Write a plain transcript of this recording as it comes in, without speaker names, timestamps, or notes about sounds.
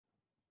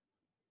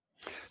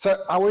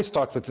So I always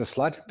start with this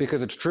slide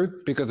because it's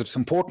true, because it's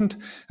important,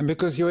 and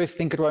because you always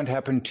think it won't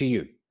happen to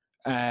you.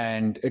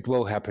 And it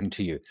will happen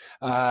to you.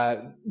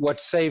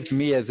 What saved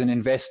me as an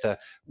investor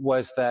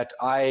was that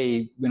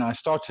when I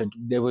started,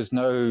 there was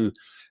no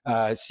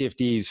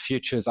CFDs,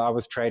 futures. I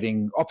was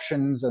trading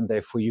options, and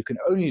therefore you can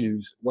only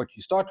lose what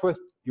you start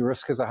with. Your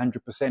risk is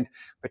 100%,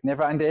 but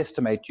never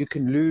underestimate. You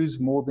can lose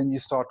more than you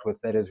start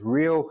with. That is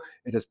real,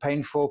 it is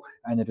painful,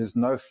 and it is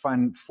no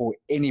fun for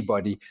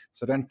anybody.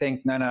 So don't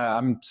think, no,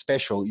 I'm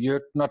special.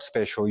 You're not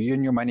special. You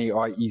and your money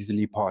are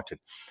easily parted.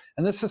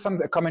 And this is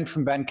a comment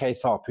from Van K.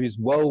 Tharp, who's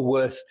well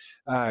worth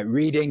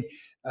reading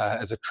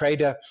as a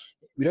trader.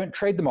 We don't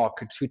trade the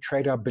markets, we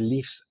trade our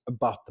beliefs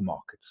about the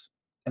markets.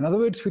 In other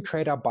words, we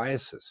trade our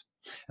biases.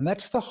 And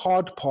that's the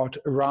hard part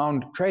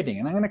around trading.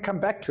 And I'm going to come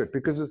back to it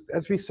because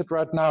as we sit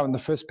right now in the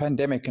first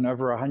pandemic in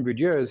over 100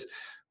 years,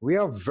 we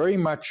are very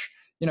much,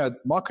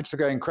 markets are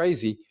going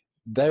crazy.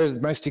 They're the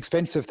most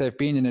expensive they've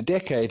been in a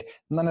decade.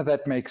 None of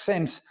that makes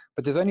sense.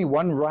 But there's only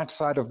one right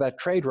side of that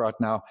trade right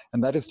now,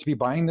 and that is to be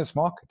buying this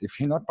market. If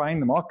you're not buying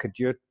the market,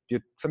 you're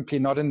simply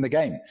not in the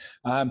game.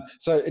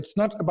 So it's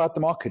not about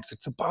the markets.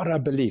 It's about our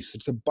beliefs.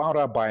 It's about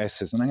our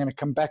biases. And I'm going to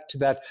come back to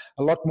that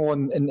a lot more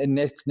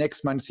in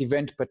next month's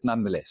event, but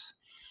nonetheless.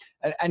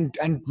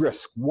 And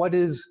risk. What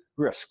is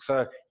risk?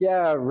 So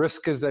yeah,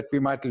 risk is that we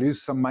might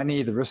lose some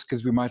money. The risk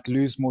is we might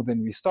lose more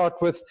than we start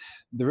with.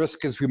 The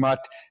risk is we might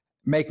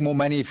make more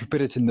money if you put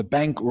it in the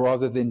bank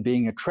rather than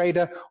being a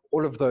trader.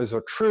 All of those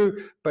are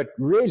true, but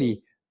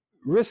really,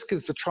 risk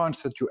is the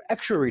chance that your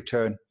actual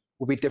return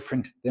will be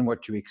different than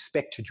what you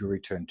expected your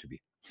return to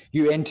be.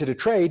 You entered a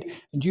trade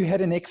and you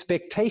had an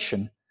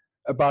expectation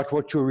about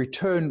what your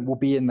return will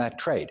be in that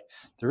trade.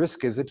 The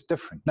risk is it's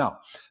different. Now,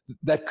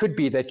 that could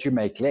be that you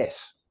make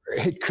less.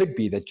 It could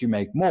be that you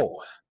make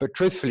more. But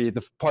truthfully,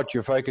 the part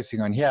you're focusing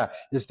on here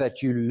is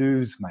that you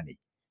lose money.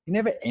 You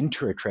never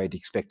enter a trade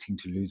expecting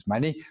to lose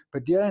money,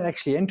 but you don't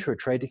actually enter a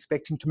trade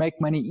expecting to make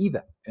money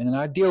either. In an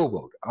ideal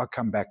world, I'll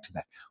come back to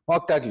that.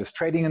 Mark Douglas,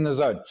 Trading in the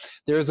Zone.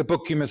 There is a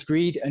book you must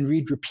read and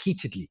read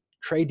repeatedly,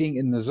 Trading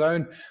in the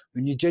Zone.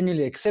 When you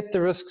genuinely accept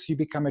the risks, you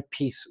become at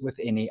peace with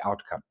any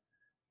outcome.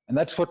 And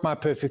that's what My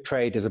Perfect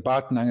Trade is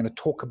about, and I'm going to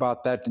talk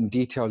about that in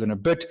detail in a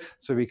bit,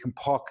 so we can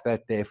park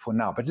that there for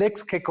now. But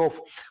let's kick off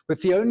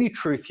with the only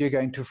truth you're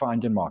going to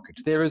find in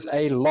markets. There is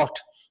a lot.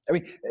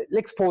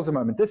 Let's pause a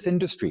moment. This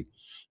industry,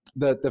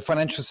 the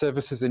financial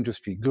services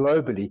industry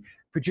globally,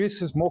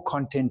 produces more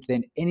content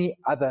than any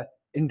other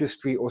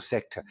industry or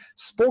sector.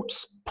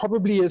 Sports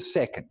probably is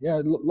second.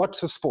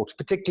 Lots of sports,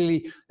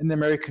 particularly in the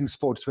American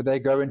sports, where they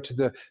go into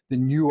the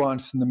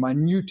nuance and the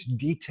minute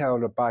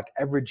detail about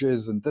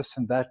averages and this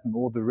and that and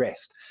all the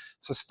rest.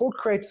 So sport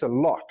creates a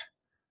lot.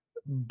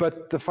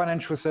 But the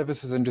financial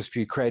services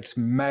industry creates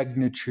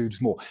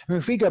magnitudes more.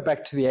 If we go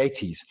back to the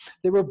 80s,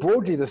 there were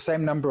broadly the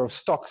same number of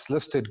stocks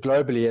listed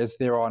globally as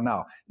there are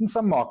now. In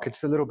some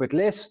markets, a little bit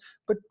less,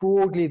 but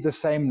broadly the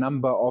same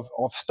number of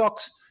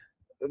stocks.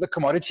 The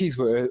commodities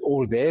were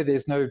all there.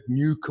 There's no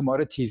new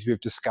commodities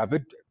we've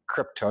discovered,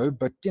 crypto,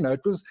 but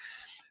it was.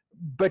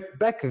 But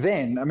back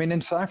then,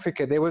 in South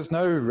Africa, there was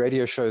no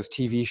radio shows,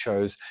 TV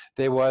shows.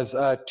 There was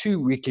 2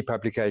 weekly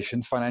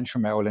publications, Financial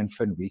Mail and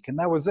FinWeek, and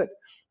that was it.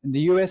 In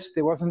the US,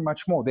 there wasn't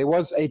much more. There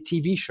was a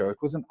TV show. It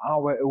was an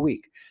hour a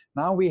week.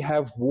 Now we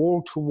have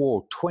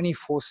wall-to-wall,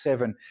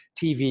 24/7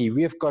 TV.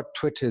 We have got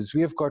Twitters.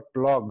 We have got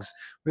blogs.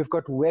 We've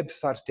got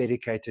websites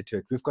dedicated to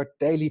it. We've got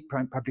daily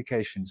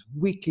publications,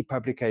 weekly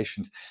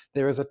publications.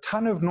 There is a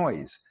ton of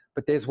noise,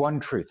 but there's one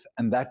truth,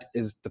 and that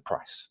is the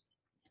price.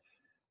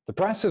 The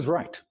price is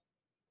right.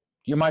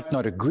 You might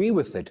not agree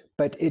with it,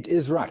 but it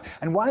is right.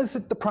 And why is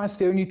the price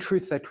the only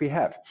truth that we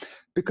have?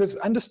 Because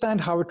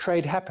understand how a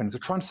trade happens. A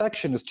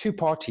transaction is 2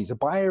 parties, a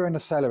buyer and a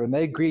seller, and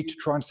they agree to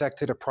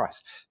transact at a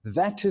price.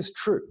 That is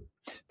true.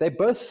 They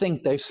both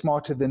think they're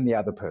smarter than the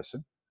other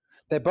person.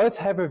 They both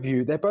have a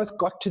view. They both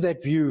got to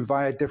that view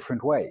via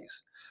different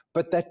ways.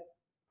 But that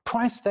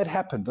price that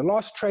happened, the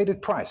last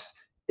traded price,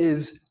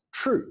 is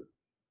true.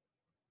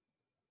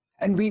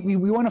 And we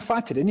want to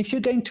fight it. And if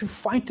you're going to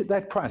fight at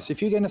that price,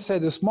 if you're going to say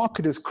this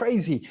market is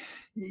crazy,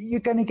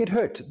 you're going to get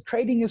hurt.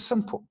 Trading is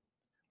simple.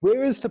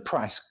 Where is the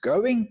price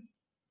going?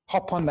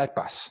 Hop on that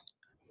bus.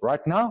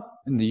 Right now,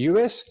 in the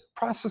US,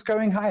 price is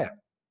going higher.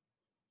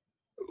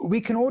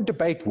 We can all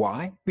debate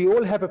why. We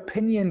all have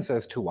opinions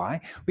as to why.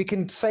 We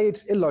can say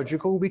it's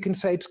illogical. We can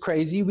say it's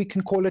crazy. We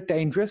can call it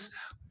dangerous.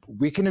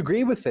 We can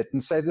agree with it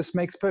and say this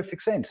makes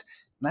perfect sense.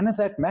 None of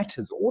that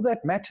matters. All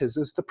that matters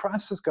is the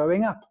price is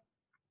going up.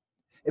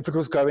 If it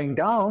was going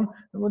down,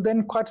 well,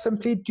 then quite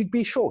simply, you'd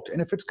be short. And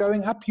if it's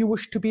going up, you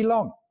wish to be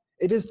long.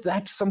 It is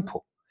that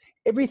simple.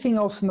 Everything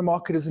else in the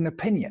market is an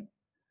opinion.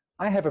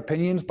 I have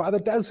opinions by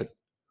the dozen.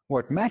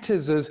 What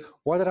matters is,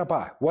 what did I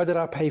buy? What did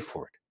I pay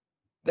for it?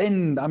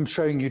 Then I'm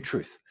showing you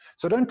truth.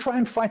 So don't try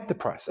and fight the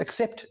price.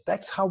 Accept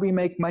that's how we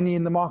make money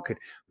in the market.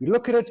 We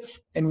look at it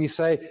and we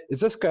say, is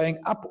this going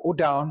up or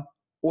down,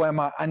 or am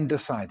I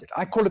undecided?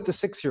 I call it the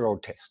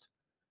 6-year-old test.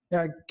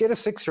 Get a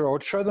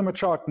 6-year-old, show them a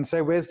chart and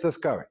say, where's this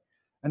going?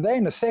 And they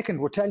in a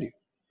second will tell you.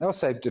 They'll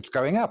say, it's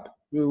going up.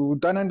 We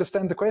don't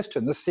understand the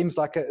question. This seems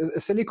like a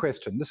silly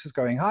question. This is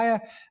going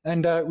higher,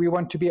 and we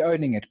want to be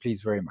owning it,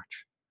 please very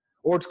much.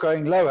 Or it's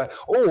going lower.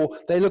 Or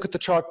they look at the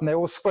chart and they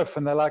all spiff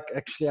and they're like,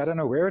 actually, I don't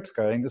know where it's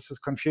going. This is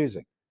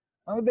confusing.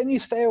 Oh, then you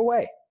stay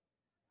away.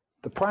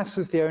 The price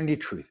is the only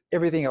truth.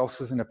 Everything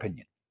else is an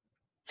opinion.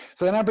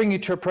 So then I bring you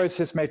to a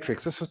process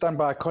matrix. This was done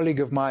by a colleague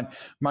of mine,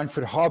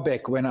 Manfred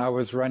Habeck, when I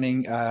was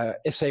running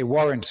SA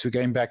Warrants. We're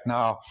going back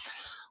now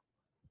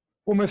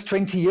almost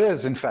 20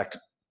 years, in fact.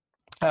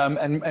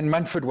 And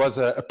Manfred was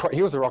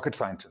he was a rocket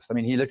scientist. I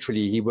mean,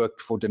 he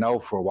worked for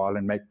Denel for a while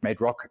and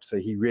made rockets. So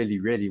he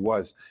really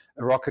was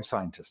a rocket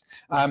scientist.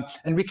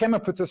 And we came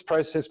up with this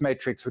process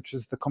matrix, which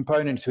is the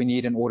components we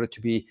need in order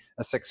to be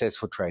a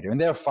successful trader.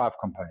 And there are 5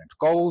 components: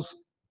 goals,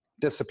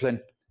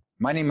 discipline,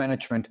 money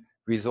management,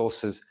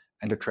 resources,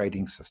 and a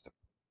trading system.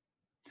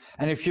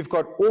 And if you've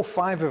got all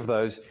 5 of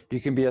those, you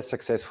can be a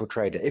successful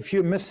trader. If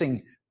you're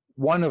missing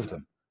one of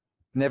them,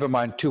 never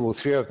mind 2 or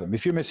 3 of them,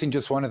 if you're missing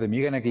just one of them,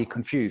 you're going to be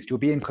confused. You'll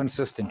be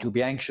inconsistent. You'll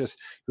be anxious.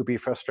 You'll be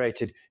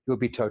frustrated. You'll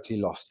be totally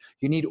lost.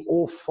 You need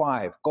all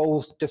 5: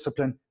 goals,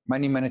 discipline,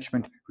 money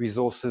management,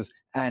 resources,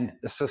 and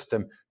a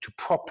system to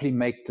properly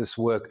make this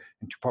work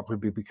and to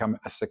properly become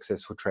a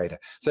successful trader.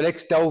 So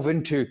let's delve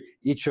into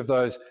each of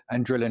those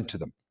and drill into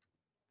them.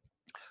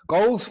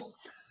 Goals.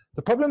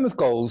 The problem with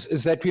goals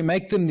is that we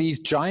make them these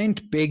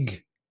giant,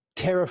 big,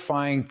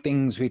 terrifying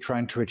things we're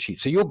trying to achieve.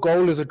 So your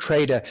goal as a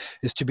trader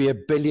is to be a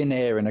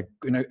billionaire in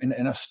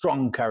a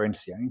strong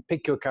currency. I mean,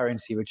 pick your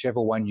currency,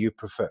 whichever one you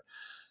prefer.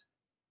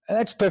 And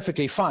that's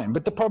perfectly fine.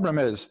 But the problem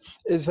is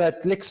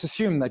that let's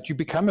assume that you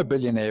become a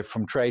billionaire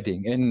from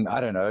trading in,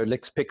 I don't know,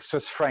 let's pick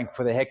Swiss franc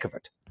for the heck of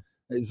it.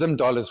 Zim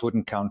dollars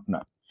wouldn't count,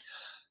 no.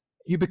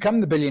 You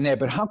become the billionaire,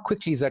 but how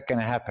quickly is that going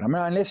to happen? I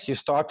mean, unless you're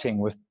starting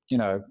with,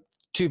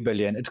 2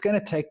 billion, it's going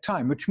to take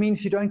time, which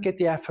means you don't get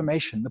the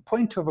affirmation. The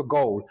point of a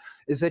goal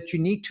is that you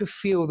need to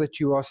feel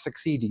that you are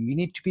succeeding. You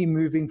need to be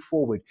moving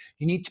forward.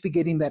 You need to be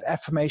getting that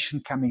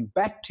affirmation coming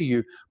back to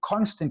you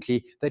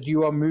constantly that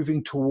you are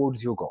moving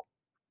towards your goal.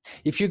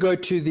 If you go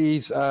to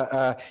these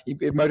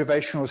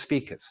motivational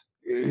speakers,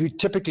 who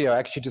typically are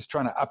actually just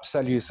trying to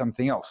upsell you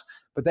something else,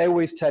 but they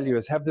always tell you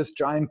is have this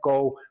giant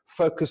goal,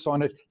 focus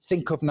on it,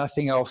 think of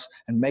nothing else,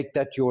 and make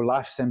that your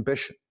life's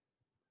ambition.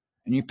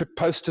 And you put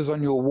posters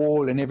on your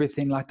wall and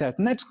everything like that.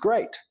 And that's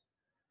great.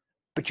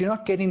 But you're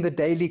not getting the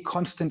daily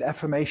constant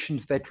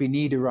affirmations that we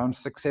need around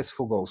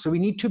successful goals. So we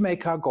need to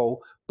make our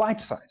goal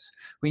bite-sized.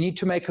 We need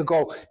to make a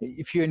goal.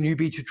 If you're a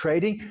newbie to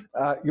trading,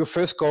 your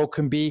first goal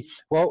can be,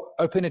 well,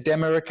 open a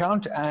demo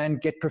account and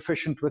get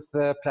proficient with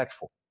the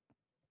platform.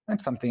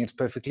 That's something that's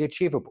perfectly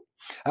achievable.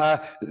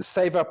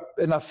 Save up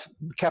enough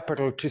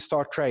capital to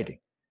start trading.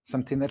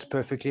 Something that's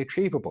perfectly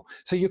achievable.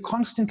 So you're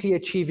constantly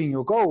achieving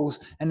your goals,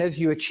 and as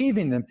you're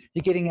achieving them,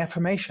 you're getting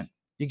affirmation.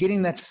 You're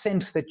getting that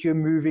sense that you're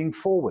moving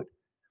forward.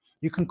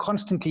 You can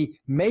constantly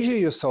measure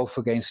yourself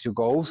against your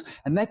goals,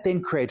 and that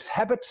then creates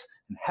habits,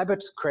 and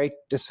habits create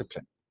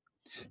discipline.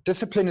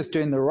 Discipline is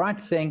doing the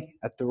right thing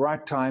at the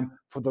right time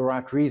for the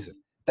right reason.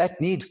 That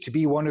needs to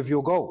be one of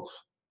your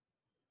goals.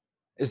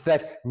 Is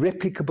that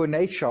replicable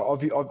nature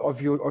of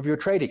your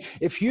trading.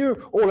 If you're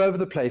all over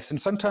the place,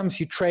 and sometimes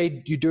you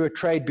do a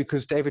trade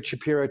because David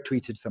Shapiro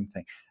tweeted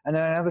something, and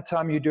then another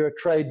time you do a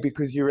trade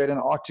because you read an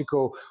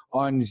article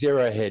on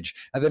Zero Hedge,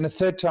 and then a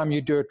third time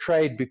you do a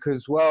trade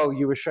because, well,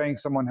 you were showing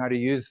someone how to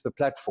use the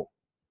platform.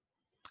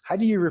 How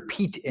do you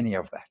repeat any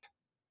of that?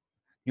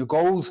 Your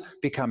goals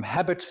become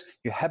habits,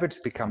 your habits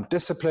become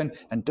discipline,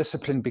 and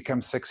discipline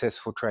becomes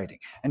successful trading.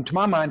 And to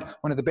my mind,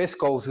 one of the best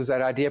goals is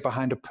that idea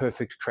behind a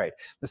perfect trade.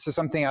 This is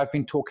something I've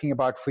been talking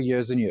about for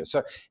years and years.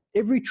 So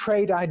every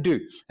trade I do,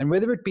 and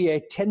whether it be a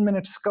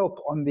 10-minute scalp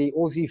on the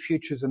Aussie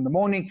futures in the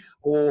morning,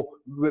 or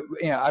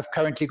I've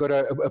currently got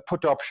a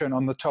put option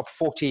on the top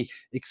 40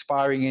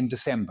 expiring in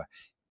December.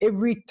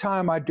 Every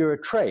time I do a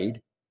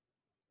trade,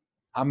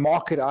 I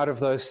mark it out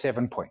of those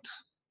 7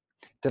 points.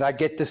 Did I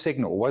get the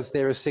signal? Was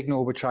there a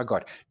signal which I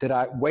got? Did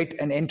I wait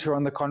and enter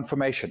on the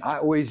confirmation? I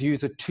always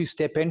use a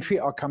 2-step entry.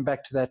 I'll come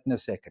back to that in a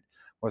second.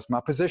 Was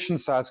my position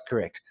size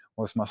correct?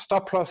 Was my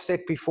stop loss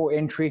set before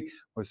entry?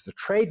 Was the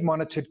trade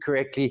monitored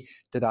correctly?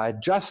 Did I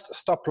adjust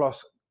stop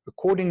loss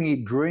accordingly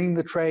during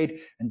the trade?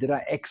 And did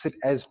I exit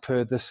as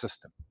per the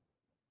system?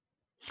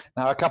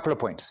 Now, a couple of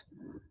points.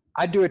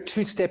 I do a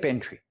 2-step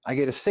entry. I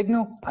get a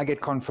signal, I get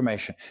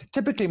confirmation.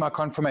 Typically, my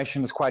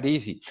confirmation is quite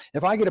easy.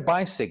 If I get a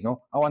buy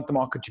signal, I want the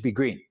market to be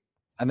green,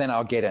 and then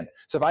I'll get in.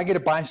 So if I get a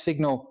buy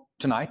signal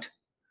tonight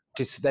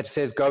that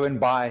says go and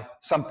buy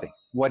something,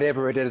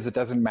 whatever it is, it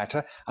doesn't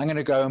matter. I'm going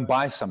to go and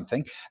buy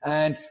something.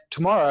 And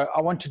tomorrow, I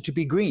want it to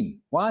be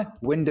green. Why?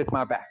 Wind at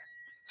my back.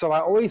 So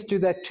I always do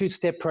that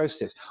 2-step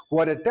process.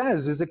 What it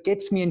does is it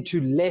gets me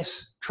into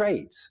less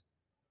trades.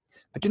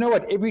 But you know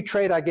what? Every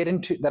trade I get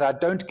into that I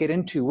don't get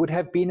into would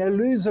have been a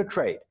loser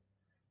trade.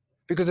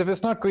 Because if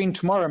it's not green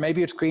tomorrow,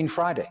 maybe it's green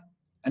Friday.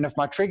 And if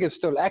my trigger is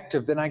still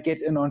active, then I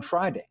get in on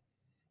Friday.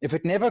 If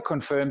it never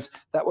confirms,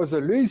 that was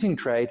a losing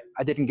trade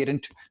I didn't get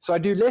into. So I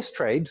do less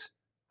trades,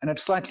 and it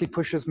slightly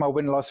pushes my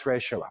win-loss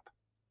ratio up.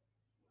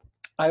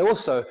 I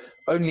also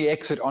only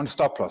exit on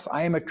stop loss.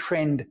 I am a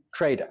trend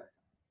trader.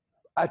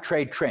 I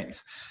trade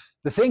trends.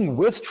 The thing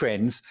with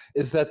trends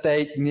is that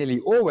they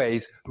nearly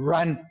always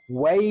run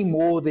way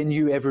more than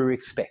you ever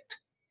expect.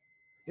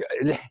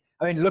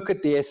 I mean, look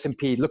at the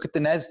S&P, look at the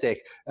NASDAQ,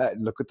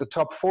 look at the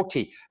top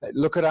 40,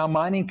 look at our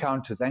mining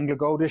counters,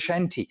 AngloGold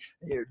Ashanti,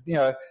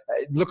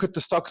 look at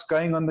the stocks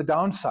going on the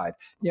downside.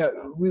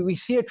 We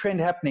see a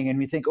trend happening and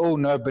we think, oh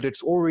no, but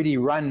it's already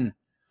run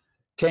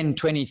 10,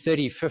 20,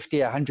 30, 50,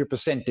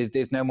 100%.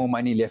 There's no more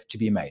money left to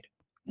be made.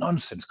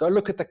 Nonsense. Go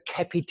look at the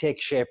Capitec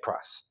share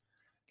price.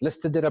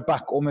 Listed at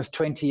 $1 almost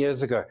 20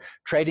 years ago,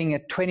 trading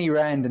at 20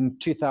 Rand in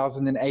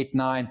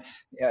 2008-9,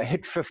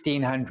 hit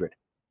 1,500.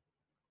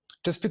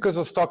 Just because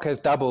a stock has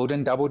doubled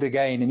and doubled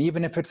again, and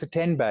even if it's a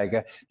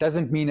 10-bagger,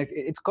 doesn't mean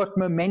it's got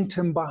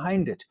momentum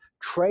behind it.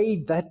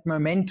 Trade that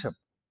momentum.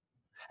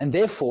 And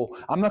therefore,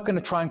 I'm not going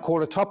to try and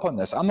call a top on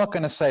this. I'm not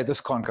going to say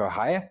this can't go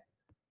higher.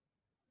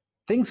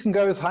 Things can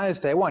go as high as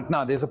they want.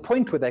 Now, there's a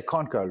point where they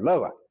can't go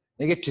lower.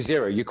 They get to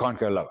zero, you can't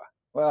go lower.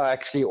 Well,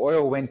 actually,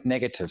 oil went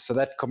negative. So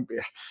that,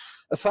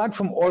 aside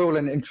from oil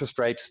and interest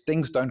rates,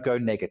 things don't go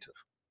negative.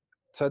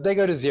 So they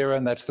go to zero,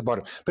 and that's the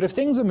bottom. But if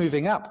things are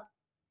moving up,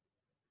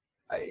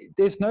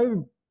 there's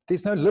no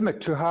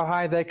limit to how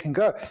high they can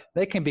go.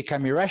 They can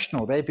become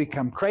irrational. They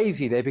become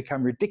crazy. They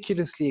become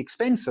ridiculously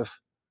expensive.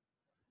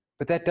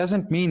 But that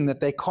doesn't mean that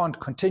they can't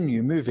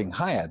continue moving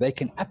higher. They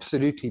can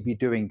absolutely be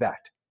doing that.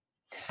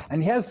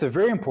 And here's the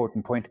very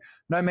important point: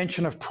 no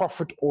mention of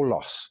profit or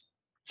loss.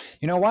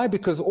 You know why?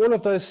 Because all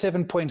of those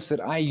 7 points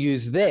that I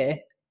use there,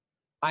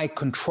 I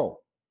control.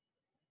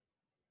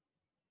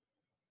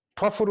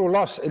 Profit or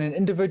loss in an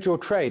individual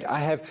trade,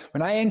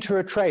 when I enter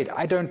a trade,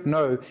 I don't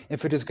know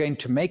if it is going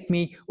to make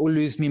me or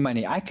lose me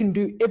money. I can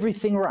do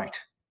everything right,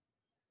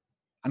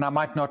 and I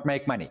might not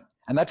make money.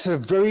 And that's a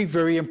very,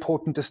 very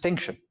important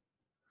distinction.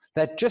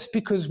 That just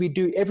because we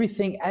do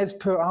everything as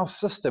per our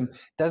system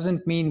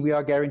doesn't mean we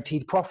are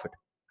guaranteed profit.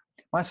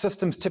 My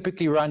systems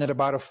typically run at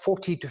about a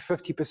 40 to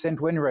 50%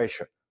 win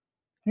ratio.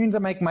 It means I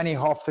make money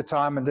half the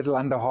time, a little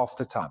under half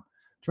the time.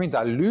 Which means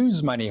I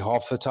lose money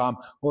half the time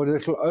or a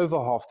little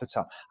over half the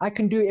time. I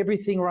can do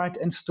everything right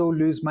and still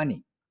lose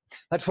money.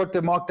 That's what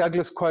the Mark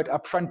Douglas quote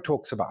up front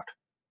talks about.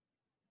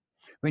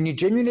 When you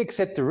genuinely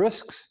accept the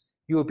risks,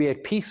 you will be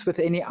at peace with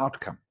any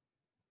outcome.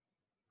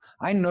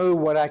 I know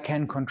what I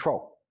can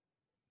control.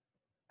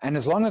 And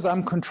as long as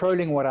I'm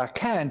controlling what I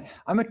can,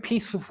 I'm at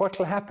peace with what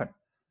will happen.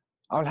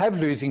 I'll have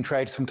losing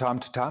trades from time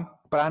to time,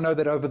 but I know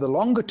that over the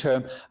longer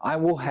term, I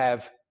will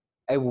have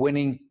a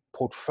winning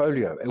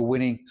portfolio, a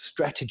winning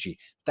strategy.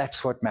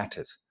 That's what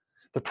matters.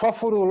 The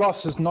profit or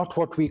loss is not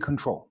what we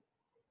control.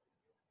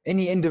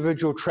 Any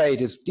individual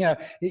trade is,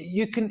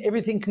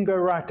 everything can go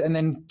right, and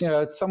then,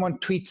 someone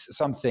tweets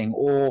something,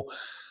 or,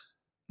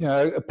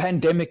 a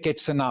pandemic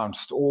gets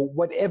announced, or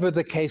whatever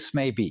the case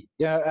may be.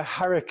 A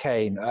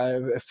hurricane,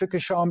 a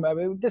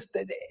Fukushima.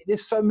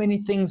 There's so many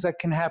things that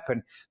can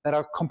happen that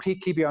are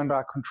completely beyond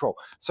our control.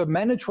 So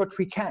manage what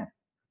we can.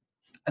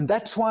 And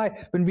that's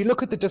why when we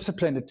look at the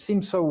discipline, it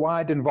seems so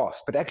wide and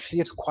vast, but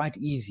actually it's quite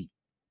easy.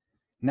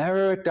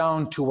 Narrow it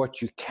down to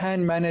what you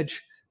can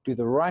manage, do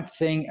the right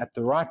thing at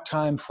the right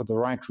time for the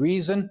right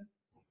reason,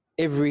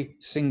 every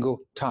single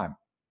time.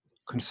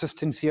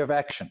 Consistency of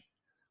action,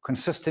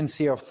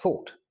 consistency of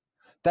thought.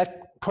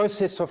 That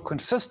process of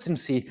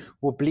consistency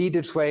will bleed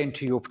its way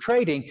into your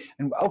trading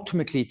and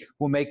ultimately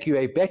will make you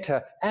a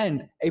better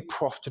and a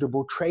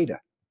profitable trader.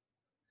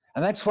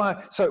 And that's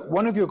why, so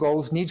one of your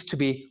goals needs to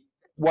be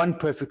one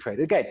perfect trade.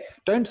 Again,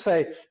 don't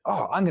say,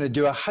 I'm going to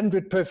do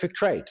 100 perfect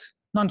trades.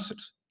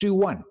 Nonsense. Do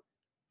one.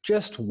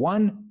 Just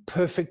one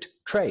perfect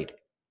trade.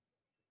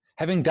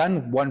 Having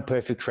done one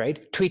perfect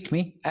trade, tweet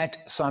me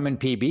at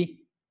SimonPB,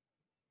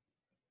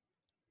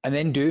 and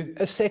then do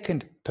a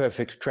second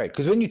perfect trade.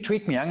 Because when you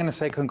tweet me, I'm going to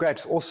say,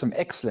 congrats, awesome,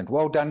 excellent,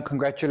 well done,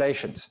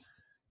 congratulations.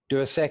 Do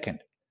a second,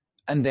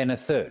 and then a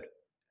third,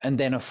 and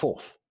then a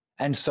fourth,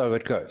 and so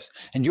it goes.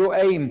 And your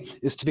aim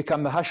is to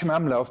become the Hashim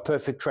Amla of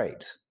perfect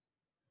trades.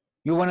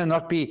 You want to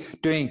not be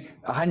doing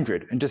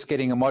 100 and just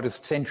getting a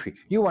modest century.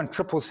 You want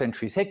triple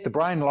centuries. Heck, the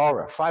Brian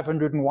Lara,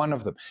 501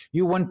 of them.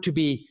 You want to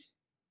be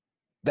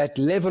that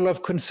level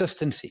of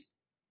consistency.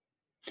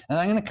 And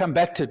I'm going to come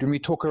back to it when we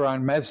talk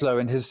around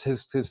Maslow and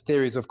his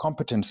theories of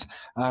competence,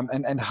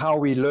 and how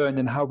we learn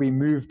and how we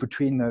move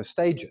between those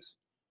stages.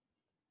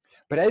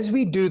 But as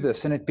we do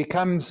this and it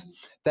becomes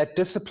that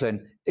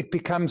discipline, it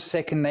becomes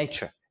second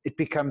nature. It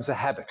becomes a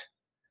habit.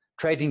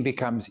 Trading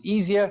becomes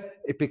easier.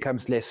 It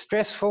becomes less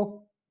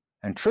stressful.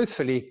 And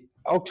truthfully,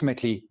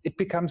 ultimately, it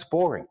becomes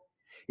boring.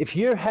 If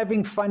you're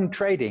having fun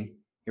trading,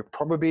 you're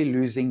probably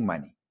losing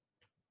money.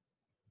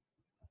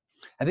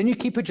 And then you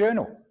keep a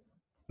journal.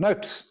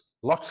 Notes,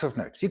 lots of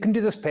notes. You can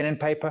do this pen and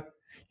paper.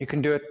 You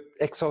can do it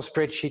Excel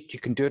spreadsheet. You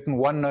can do it in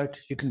OneNote.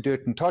 You can do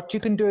it in Tot. You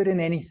can do it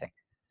in anything.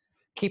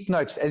 Keep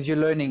notes as you're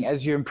learning,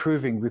 as you're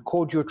improving.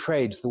 Record your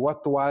trades, the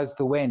what, the whys,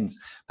 the whens.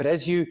 But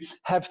as you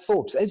have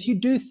thoughts, as you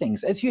do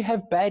things, as you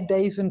have bad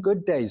days and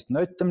good days,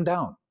 note them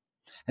down.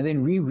 and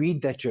then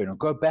reread that journal.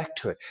 Go back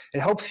to it.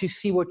 It helps you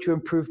see what your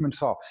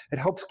improvements are. It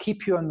helps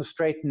keep you on the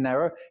straight and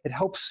narrow. It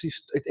helps you,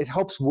 it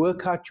helps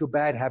work out your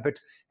bad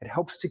habits. It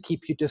helps to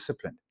keep you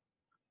disciplined.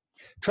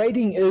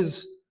 Trading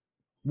is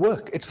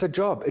work. It's a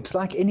job. It's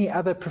like any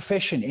other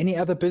profession, any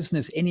other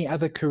business, any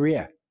other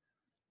career.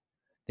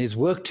 There's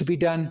work to be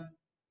done.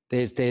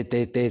 There's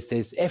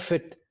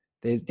effort.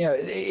 There's,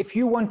 if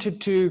you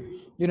wanted to,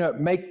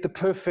 make the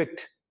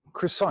perfect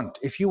croissant,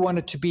 if you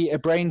wanted to be a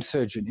brain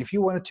surgeon, if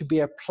you wanted to be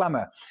a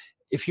plumber,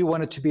 if you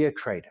wanted to be a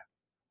trader,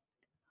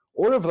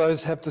 all of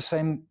those have the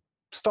same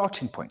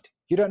starting point.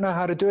 You don't know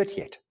how to do it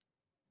yet,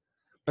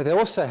 but they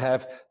also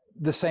have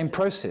the same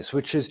process,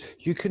 which is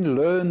you can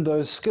learn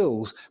those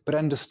skills, but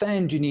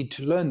understand you need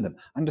to learn them.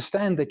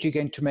 Understand that you're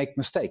going to make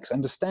mistakes.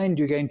 Understand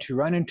you're going to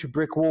run into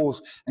brick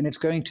walls and it's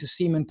going to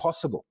seem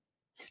impossible.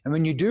 And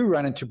when you do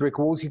run into brick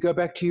walls, you go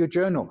back to your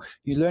journal.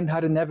 You learn how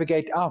to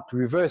navigate out,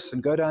 reverse,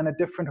 and go down a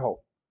different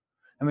hole.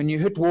 And when you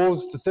hit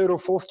walls the third or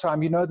fourth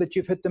time, you know that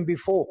you've hit them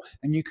before,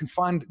 and you can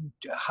find,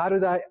 how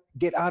did I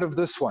get out of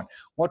this one?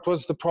 What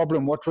was the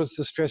problem? What was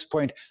the stress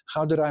point?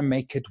 How did I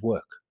make it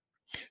work?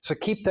 So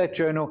keep that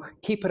journal,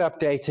 keep it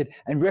updated,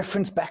 and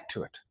reference back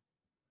to it.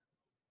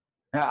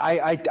 Now,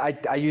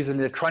 I use an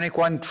electronic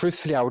one.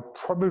 Truthfully, I would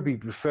probably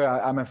prefer,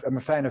 I'm a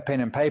fan of pen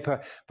and paper,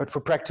 but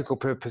for practical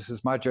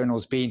purposes, my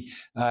journal's been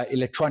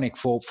electronic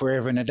for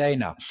forever and a day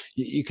now.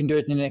 You can do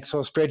it in an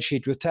Excel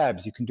spreadsheet with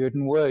tabs. You can do it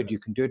in Word. You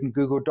can do it in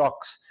Google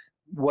Docs,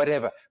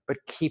 whatever. But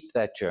keep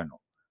that journal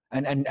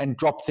and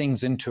drop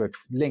things into it,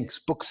 links,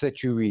 books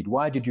that you read.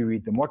 Why did you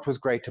read them? What was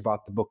great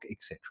about the book,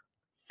 etc.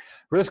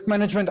 Risk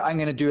management, I'm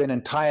going to do an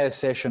entire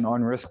session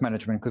on risk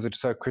management because it's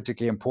so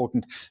critically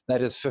important.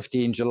 That is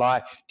 15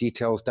 July,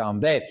 details down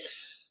there.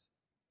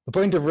 The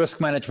point of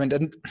risk management,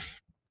 and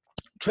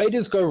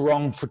traders go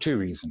wrong for two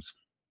reasons.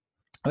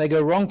 They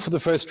go wrong for the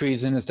first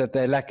reason is that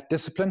they lack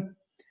discipline,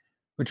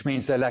 which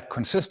means they lack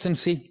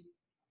consistency,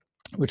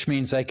 which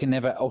means they can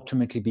never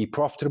ultimately be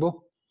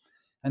profitable.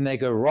 And they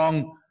go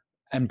wrong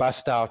and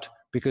bust out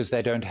because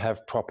they don't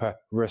have proper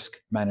risk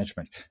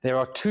management. There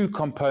are two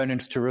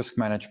components to risk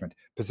management: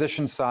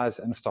 position size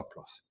and stop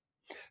loss.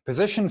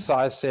 Position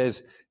size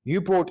says you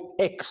bought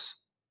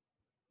X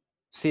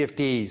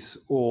CFDs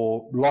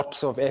or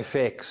lots of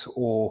FX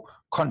or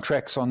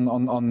contracts on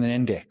an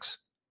index.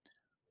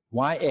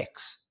 Why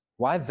X?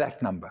 Why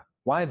that number?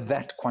 Why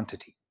that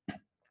quantity?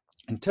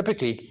 And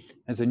typically,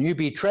 as a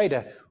newbie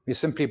trader, we're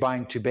simply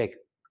buying too big.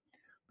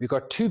 We've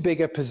got too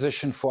big a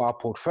position for our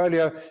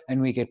portfolio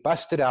and we get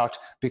busted out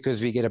because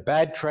we get a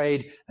bad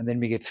trade and then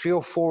we get 3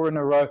 or 4 in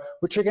a row,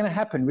 which are going to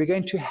happen. We're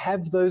going to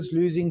have those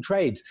losing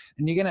trades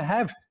and you're going to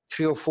have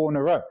 3 or 4 in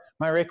a row.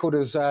 My record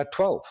is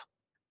 12.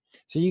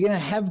 So you're going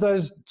to have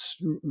those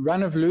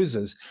run of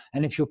losers.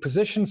 And if your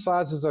position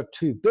sizes are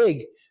too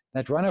big,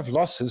 that run of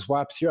losses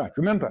wipes you out.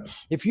 Remember,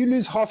 if you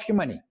lose half your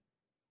money,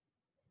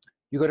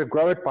 you've got to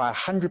grow it by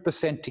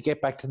 100% to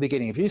get back to the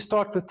beginning. If you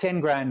start with 10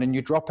 grand and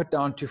you drop it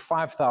down to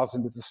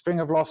 5,000 with a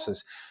string of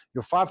losses,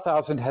 your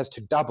 5,000 has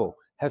to double,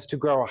 has to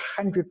grow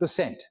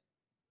 100%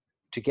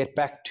 to get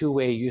back to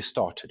where you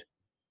started.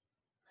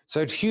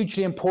 So it's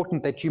hugely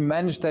important that you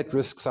manage that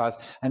risk size.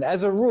 And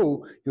as a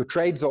rule, your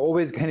trades are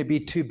always going to be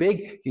too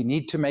big. You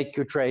need to make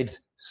your trades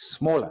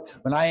smaller.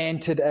 When I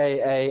entered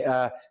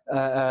a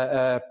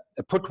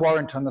put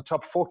warrant on the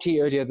top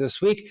 40 earlier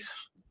this week,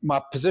 my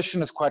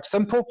position is quite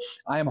simple.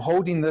 I am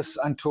holding this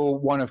until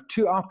one of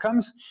two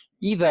outcomes.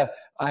 Either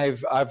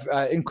I've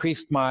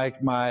increased my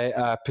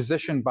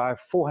position by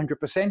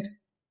 400%. In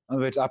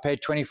other words, I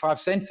paid 25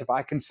 cents. If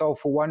I can sell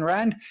for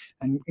R1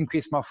 and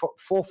increase my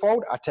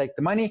fourfold, I take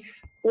the money,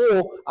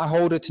 or I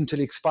hold it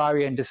until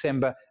expiry in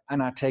December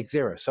and I take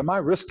 0. So my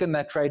risk in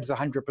that trade is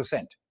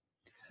 100%.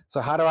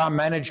 So how do I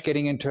manage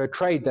getting into a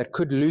trade that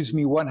could lose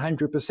me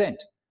 100%?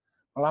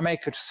 Well, I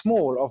make it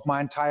small of my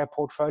entire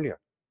portfolio.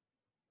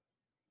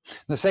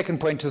 The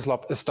second point is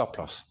stop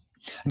loss.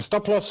 And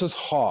stop loss is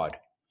hard.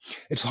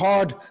 It's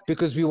hard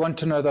because we want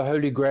to know the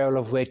holy grail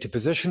of where to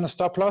position a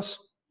stop loss,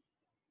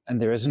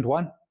 and there isn't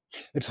one.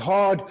 It's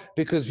hard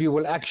because we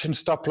will action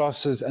stop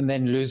losses and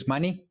then lose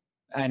money,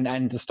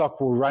 and the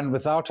stock will run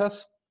without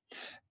us.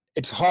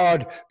 It's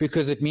hard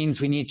because it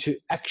means we need to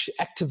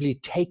actively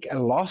take a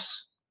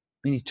loss.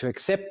 We need to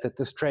accept that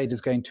this trade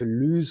is going to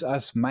lose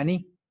us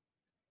money.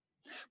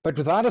 But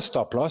without a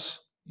stop loss,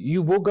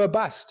 you will go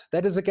bust.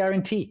 That is a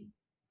guarantee.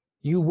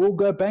 You will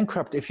go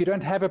bankrupt. If you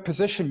don't have a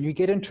position, you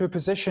get into a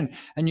position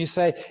and you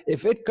say,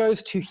 if it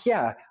goes to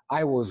here,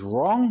 I was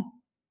wrong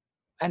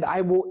and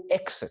I will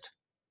exit.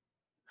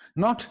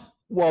 Not,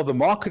 well, the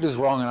market is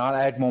wrong and I'll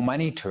add more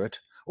money to it.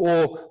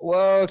 Or,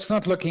 well, it's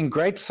not looking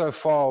great so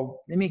far.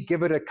 Let me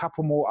give it a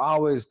couple more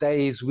hours,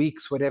 days,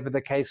 weeks, whatever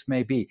the case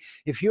may be.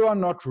 If you are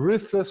not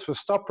ruthless with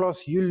stop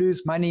loss, you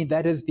lose money.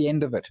 That is the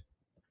end of it.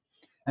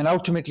 And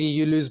ultimately,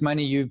 you lose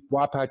money, you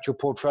wipe out your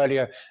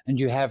portfolio, and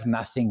you have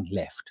nothing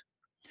left.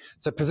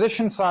 So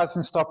position size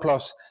and stop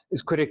loss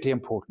is critically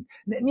important.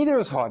 Neither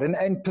is hard,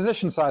 and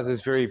position size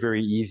is very,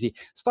 very easy.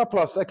 Stop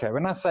loss, okay,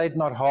 when I say it's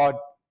not hard,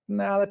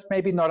 no, that's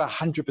maybe not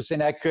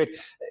 100% accurate.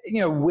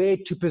 Where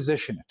to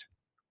position it.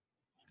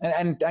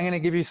 And I'm going to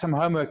give you some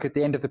homework at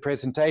the end of the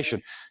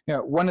presentation.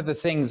 One of the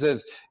things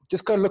is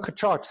just go look at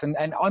charts,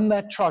 and on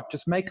that chart,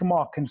 just make a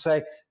mark and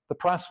say, the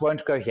price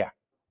won't go here.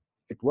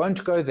 It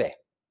won't go there.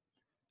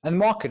 And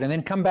mark it, and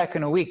then come back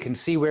in a week and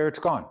see where it's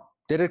gone.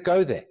 Did it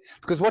go there?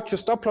 Because what your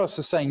stop loss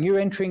is saying, you're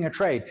entering a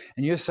trade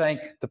and you're saying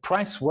the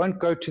price won't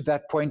go to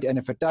that point, and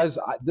if it does,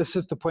 this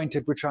is the point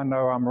at which I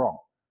know I'm wrong.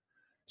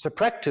 So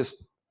practice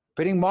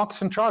putting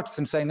marks on charts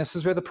and saying this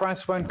is where the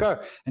price won't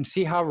go, and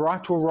see how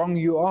right or wrong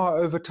you are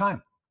over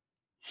time.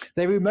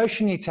 They're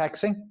emotionally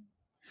taxing.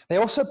 They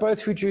also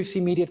both reduce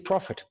immediate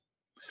profit,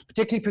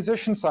 particularly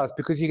position size,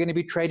 because you're going to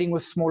be trading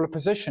with smaller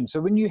positions.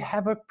 So when you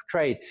have a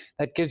trade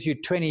that gives you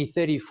 20,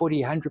 30,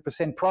 40,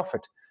 100%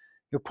 profit,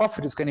 your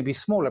profit is going to be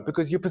smaller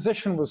because your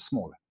position was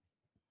smaller.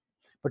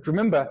 But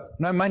remember,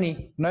 no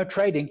money, no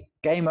trading,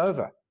 game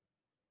over.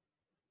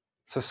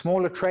 So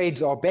smaller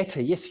trades are better.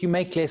 Yes, you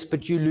make less,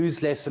 but you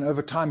lose less, and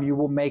over time you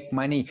will make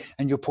money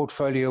and your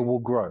portfolio will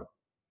grow.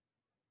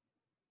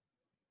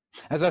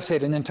 As I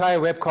said, an entire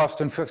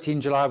webcast on 15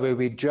 July where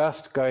we're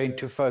just going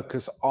to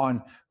focus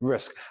on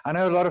risk. I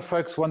know a lot of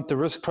folks want the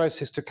risk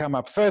process to come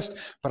up first,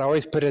 but I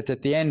always put it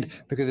at the end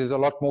because there's a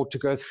lot more to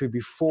go through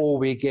before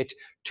we get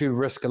to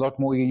risk, a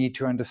lot more you need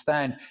to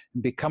understand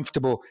and be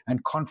comfortable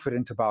and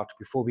confident about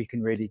before we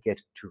can really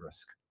get to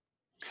risk.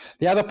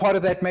 The other part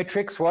of that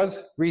matrix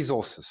was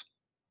resources.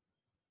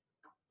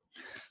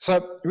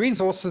 So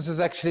resources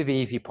is actually the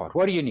easy part.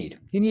 What do you need?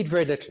 You need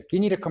very little. You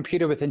need a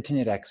computer with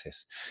internet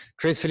access,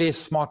 truthfully a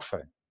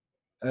smartphone,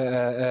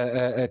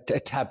 a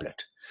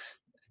tablet.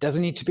 It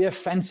doesn't need to be a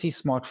fancy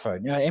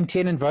smartphone.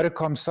 MTN and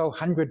Vodacom sell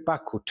 $100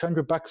 or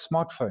 $200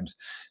 smartphones.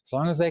 As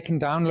long as they can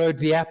download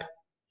the app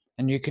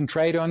and you can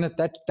trade on it,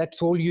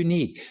 that's all you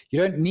need. You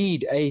don't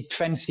need a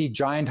fancy,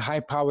 giant,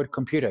 high-powered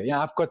computer.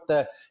 I've got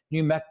the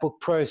new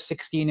MacBook Pro,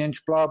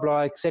 16-inch, blah,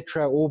 blah,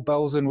 etc., all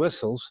bells and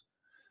whistles.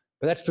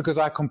 But that's because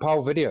I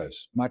compile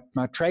videos.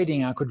 My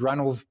trading, I could run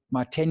off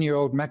my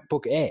 10-year-old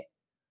MacBook Air.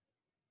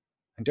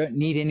 I don't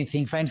need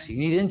anything fancy. You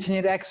need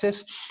internet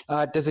access.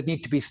 Does it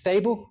need to be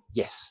stable?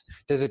 Yes.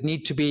 Does it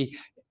need to be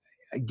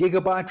a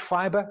gigabyte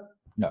fiber?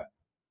 No.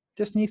 It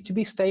just needs to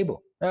be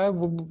stable. Your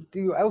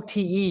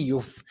LTE,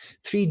 your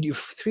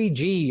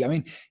 3G. I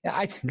mean,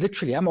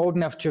 I'm old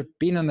enough to have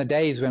been on the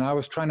days when I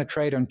was trying to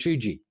trade on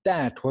 2G.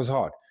 That was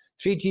hard.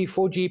 3G,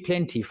 4G,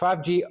 plenty.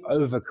 5G,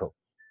 overkill.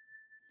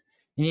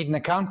 You need an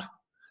account,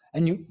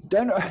 and you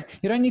don't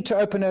need to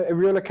open a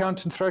real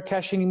account and throw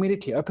cash in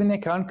immediately. Open the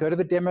account, go to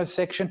the demo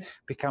section,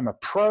 become a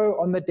pro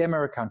on the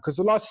demo account, because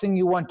the last thing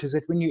you want is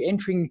that when you're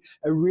entering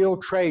a real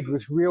trade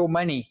with real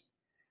money,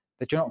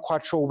 that you're not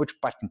quite sure which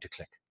button to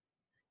click.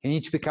 You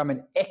need to become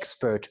an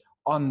expert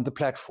on the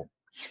platform.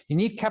 You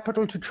need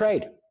capital to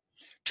trade.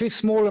 Too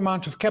small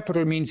amount of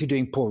capital means you're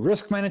doing poor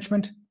risk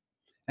management,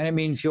 and it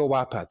means you'll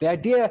wipe out. The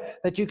idea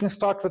that you can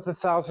start with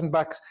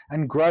 $1,000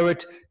 and grow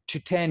it to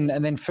 10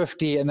 and then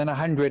 50 and then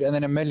 100 and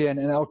then 1 million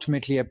and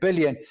ultimately 1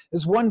 billion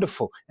is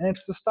wonderful. And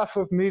it's the stuff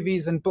of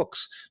movies and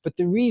books. But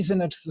the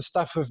reason it's the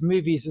stuff of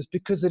movies is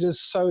because it is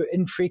so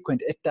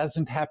infrequent. It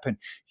doesn't happen.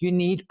 You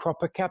need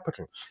proper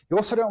capital. You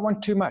also don't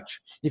want too much.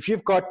 If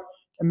you've got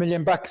 $1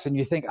 million and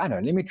you think, I know,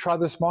 let me try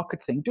this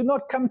market thing. Do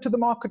not come to the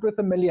market with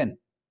 $1 million.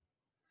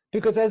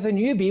 Because as a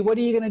newbie, what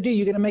are you going to do?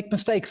 You're going to make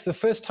mistakes. The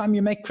first time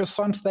you make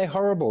croissants, they're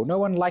horrible. No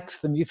one likes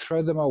them. You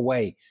throw them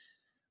away.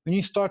 When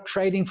you start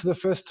trading for the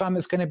first time,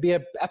 it's going to be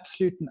an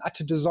absolute and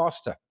utter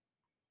disaster.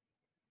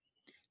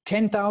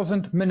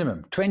 10,000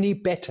 minimum, 20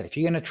 better. If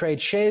you're going to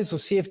trade shares or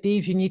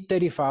CFDs, you need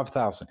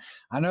 35,000.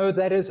 I know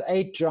that is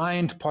a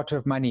giant pot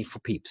of money for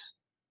peeps.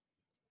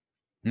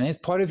 And there's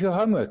part of your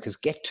homework is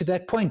get to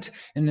that point.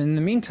 And in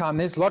the meantime,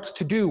 there's lots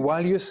to do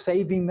while you're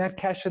saving that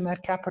cash and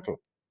that capital.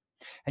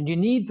 And you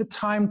need the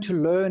time to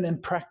learn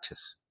and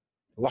practice.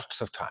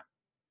 Lots of time.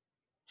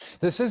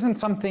 This isn't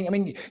something, I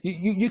mean,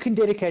 you can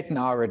dedicate an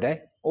hour a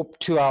day or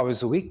 2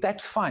 hours a week.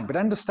 That's fine. But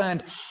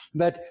understand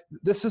that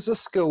this is a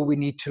skill we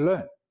need to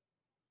learn.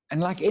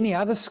 And like any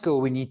other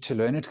skill we need to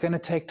learn, it's going to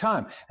take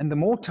time. And the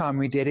more time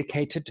we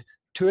dedicate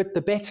to it,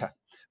 the better.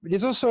 But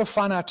there's also a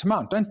finite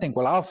amount. Don't think,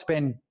 well, I'll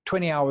spend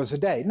 20 hours a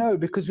day. No,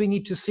 because we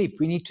need to sleep.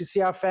 We need to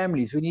see our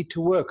families. We need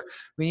to work.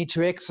 We need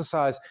to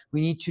exercise.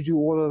 We need to do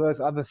all of those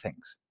other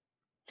things.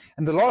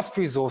 And the last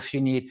resource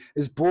you need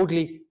is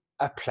broadly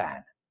a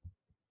plan.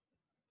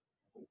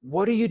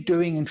 What are you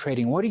doing in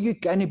trading? What are you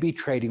going to be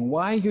trading?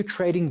 Why are you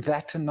trading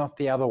that and not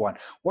the other one?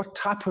 What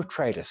type of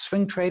trader?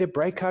 Swing trader,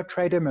 breakout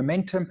trader,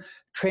 momentum,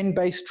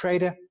 trend-based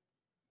trader?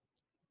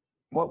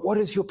 What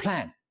is your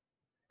plan?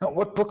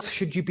 What books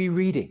should you be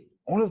reading?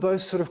 All of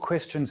those sort of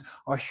questions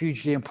are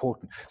hugely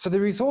important. So the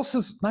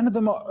resources, none of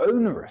them are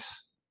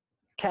onerous.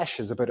 Cash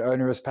is a bit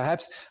onerous,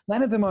 perhaps.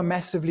 None of them are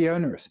massively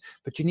onerous,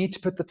 but you need to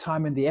put the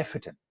time and the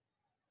effort in.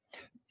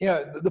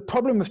 The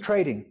problem with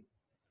trading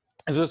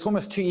is it's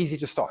almost too easy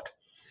to start.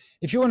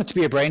 If you wanted to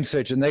be a brain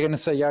surgeon, they're going to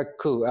say, yeah,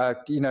 cool,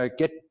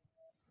 get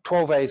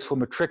 12 A's for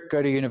matric,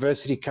 go to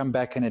university, come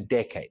back in a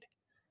decade.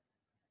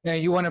 You know,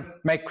 you want to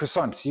make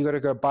croissants, you got to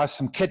go buy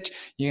some kit,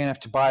 you're going to have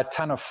to buy a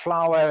ton of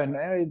flour and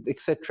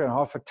etc., and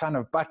half a ton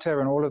of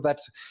butter and all of that.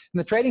 In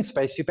the trading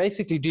space, you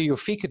basically do your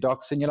FICA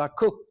docs and you're like,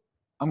 cool,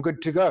 I'm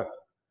good to go.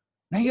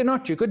 No, you're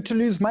not. You're good to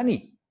lose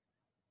money.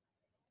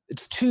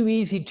 It's too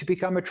easy to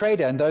become a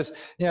trader. And those,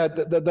 you know,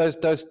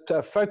 those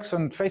folks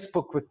on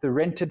Facebook with the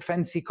rented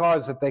fancy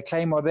cars that they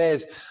claim are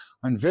theirs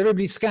are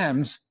invariably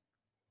scams.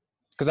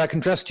 Because I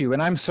can trust you.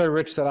 When I'm so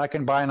rich that I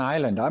can buy an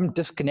island, I'm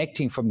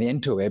disconnecting from the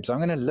interwebs. I'm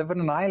going to live on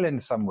an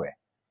island somewhere.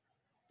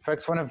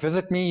 Folks want to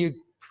visit me, you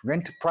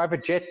rent a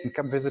private jet and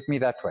come visit me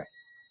that way.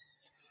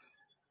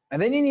 And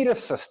then you need a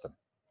system.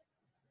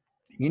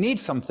 You need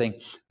something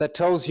that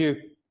tells you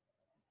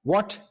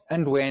what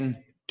and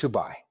when to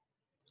buy,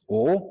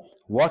 or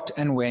what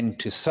and when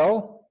to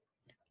sell,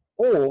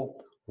 or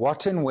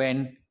what and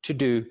when to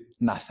do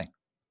nothing.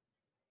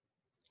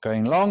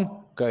 Going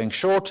long, going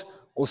short,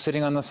 or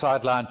sitting on the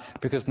sideline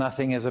because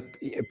nothing is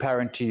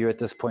apparent to you at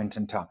this point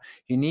in time.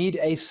 You need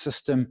a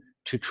system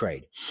to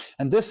trade.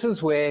 And this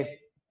is where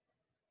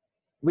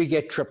we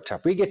get tripped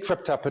up. We get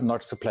tripped up in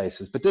lots of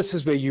places, but this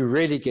is where you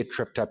really get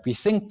tripped up. You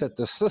think that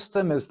the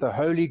system is the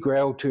holy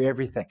grail to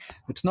everything.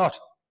 It's not.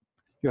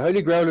 Your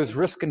holy grail is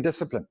risk and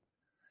discipline.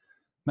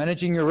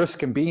 Managing your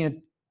risk and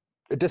being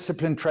a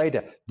disciplined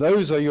trader.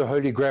 Those are your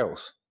holy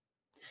grails.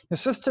 The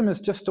system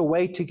is just a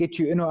way to get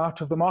you in or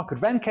out of the market.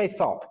 Van K.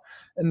 Tharp,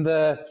 in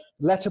the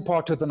latter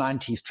part of the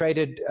 90s,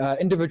 traded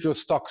individual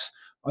stocks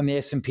on the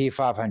S&P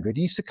 500.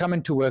 He used to come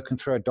into work and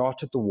throw a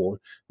dart at the wall.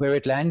 Where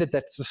it landed,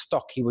 that's the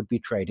stock he would be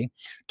trading.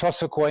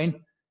 Toss a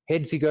coin,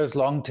 heads he goes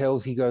long,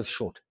 tails he goes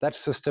short. That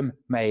system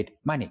made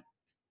money.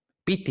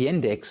 Beat the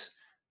index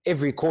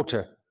every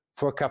quarter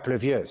for a couple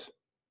of years.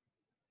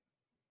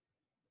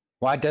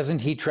 Why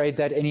doesn't he trade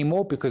that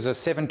anymore? Because a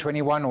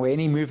 721 or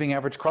any moving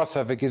average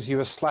crossover gives you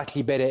a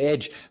slightly better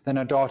edge than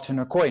a dart and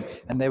a coin.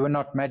 And they were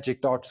not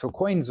magic darts or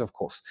coins, of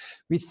course.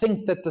 We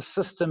think that the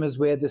system is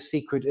where the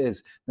secret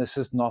is. This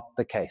is not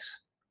the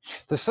case.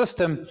 The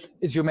system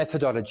is your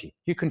methodology.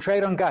 You can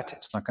trade on gut.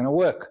 It's not going to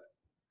work.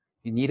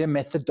 You need a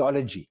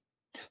methodology.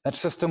 That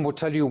system will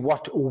tell you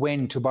what or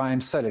when to buy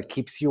and sell. It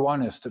keeps you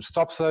honest. It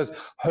stops those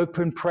hope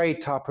and pray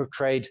type of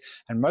trades.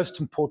 And most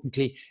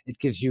importantly, it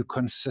gives you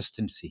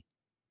consistency.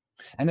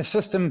 And a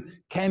system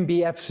can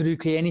be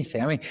absolutely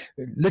anything. I mean,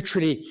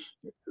 literally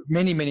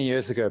many, many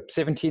years ago,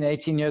 17,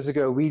 18 years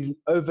ago, we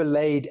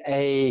overlaid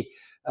a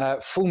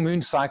full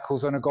moon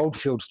cycles on a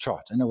goldfields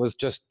chart. And it was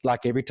just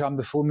like every time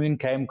the full moon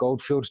came,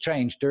 goldfields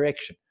changed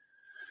direction.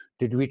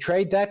 Did we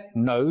trade that?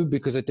 No,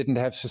 because it didn't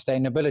have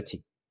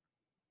sustainability.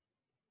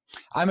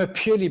 I'm a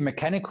purely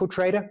mechanical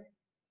trader.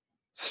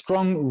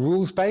 Strong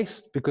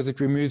rules-based because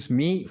it removes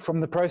me from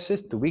the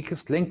process. The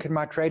weakest link in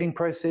my trading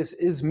process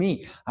is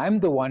me. I'm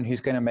the one who's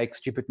going to make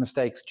stupid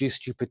mistakes, do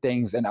stupid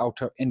things, and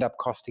end up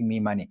costing me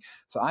money.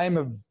 So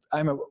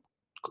I'm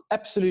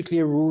absolutely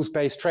a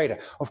rules-based trader.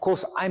 Of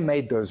course, I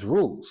made those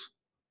rules.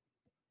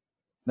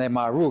 They're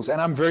my rules,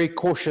 and I'm very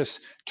cautious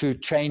to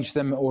change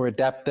them or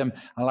adapt them.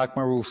 I like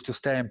my rules to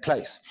stay in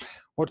place.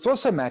 What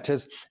also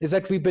matters is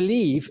that we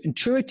believe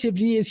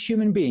intuitively as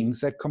human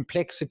beings that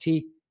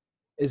complexity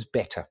is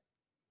better.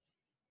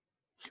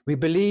 We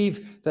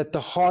believe that the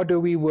harder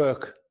we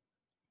work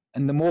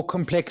and the more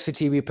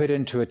complexity we put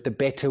into it, the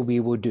better we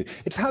will do.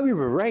 It's how we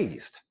were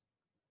raised.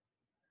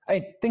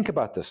 Hey, think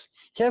about this.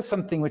 Here's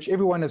something which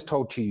everyone has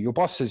told to you, your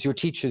bosses, your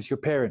teachers, your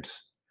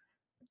parents.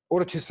 In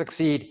order to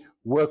succeed,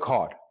 work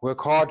hard.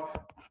 Work hard,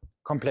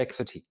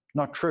 complexity.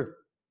 Not true.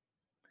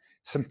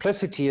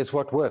 Simplicity is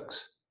what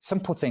works.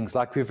 Simple things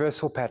like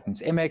reversal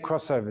patterns, MA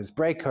crossovers,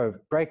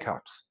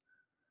 breakouts,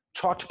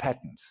 chart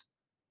patterns.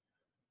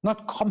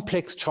 Not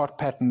complex chart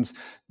patterns,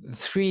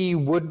 three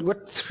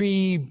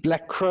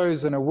black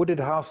crows in a wooded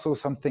house or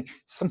something.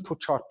 Simple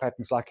chart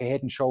patterns like a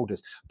head and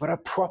shoulders, but a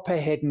proper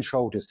head and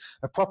shoulders.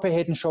 A proper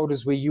head and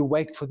shoulders where you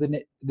wait for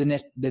the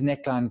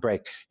neckline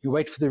break. You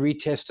wait for the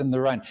retest and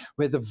the run,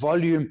 where the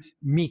volume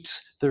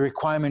meets the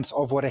requirements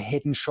of what a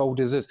head and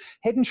shoulders is.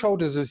 Head and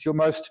shoulders is your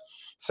most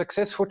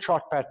successful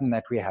chart pattern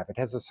that we have. It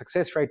has a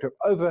success rate of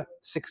over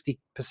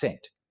 60%.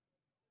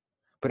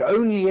 But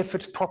only if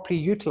it's properly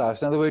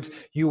utilized. In other words,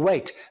 you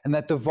wait and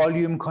that the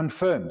volume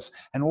confirms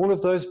and all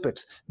of those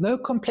bits. No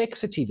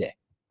complexity there.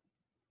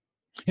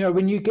 You know,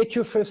 when you get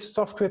your first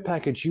software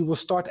package, you will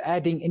start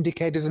adding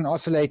indicators and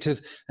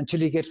oscillators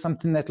until you get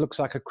something that looks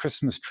like a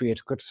Christmas tree.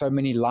 It's got so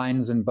many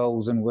lines and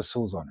bells and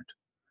whistles on it.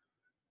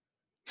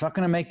 It's not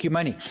going to make you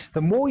money.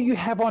 The more you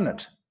have on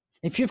it,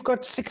 if you've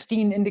got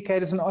 16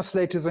 indicators and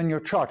oscillators on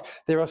your chart,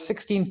 there are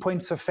 16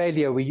 points of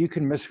failure where you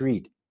can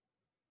misread.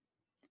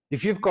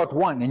 If you've got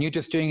one and you're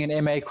just doing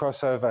an MA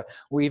crossover,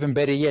 or even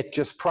better yet,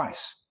 just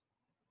price,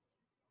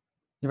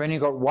 you've only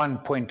got 1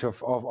 point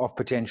of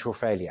potential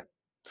failure.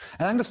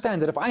 And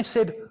understand that if I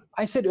said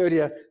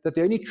earlier that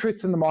the only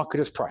truth in the market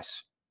is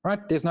price, right?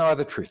 There's no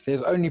other truth.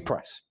 There's only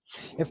price.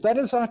 If that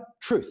is our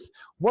truth,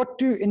 what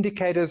do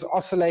indicators,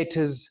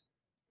 oscillators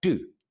do?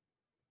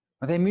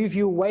 Well, they move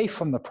you away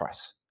from the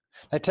price.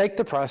 They take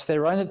the price, they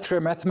run it through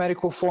a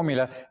mathematical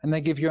formula, and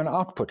they give you an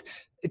output.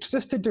 It's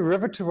just a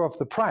derivative of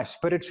the price,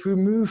 but it's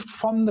removed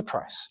from the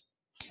price.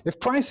 If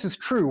price is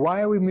true,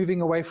 why are we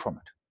moving away from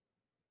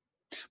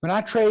it? When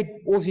I trade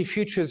Aussie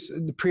futures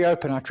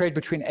pre-open, I trade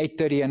between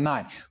 8:30 and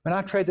 9. When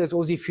I trade those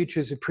Aussie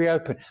futures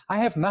pre-open, I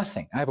have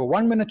nothing. I have a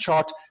 1-minute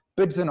chart,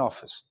 bids and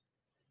offers,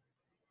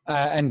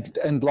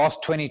 and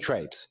last 20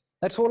 trades.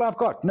 That's all I've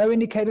got. No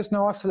indicators, no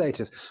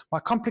oscillators. My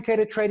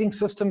complicated trading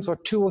systems are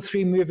 2 or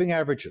 3 moving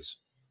averages.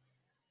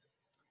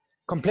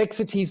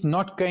 Complexity is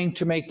not going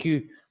to make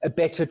you a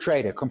better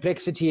trader.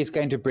 Complexity is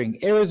going to bring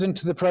errors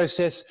into the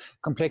process.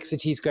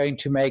 Complexity is going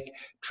to make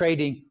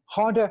trading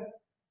harder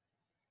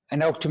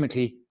and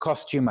ultimately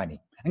cost you money.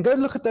 And go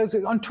look at those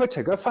on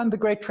Twitter. Go find the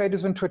great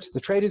traders on Twitter, the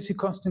traders who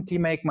constantly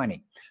make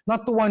money,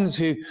 not the ones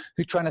who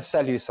are trying to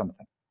sell you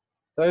something,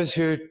 those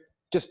who are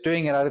just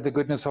doing it out of the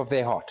goodness of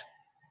their heart.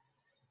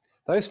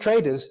 Those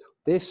traders,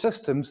 their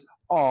systems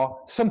are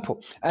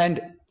simple.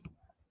 And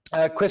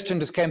a question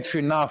just came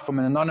through now from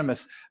an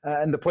anonymous,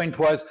 and the point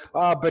was,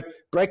 but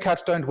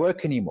breakouts don't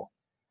work anymore.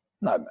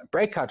 No,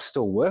 breakouts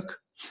still work.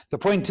 The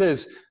point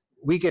is,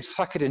 we get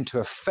suckered into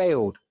a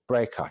failed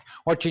breakout.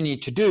 What you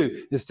need to do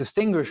is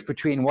distinguish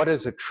between what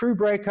is a true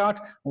breakout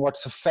and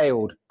what's a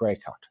failed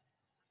breakout.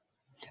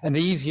 And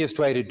the easiest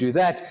way to do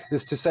that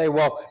is to say,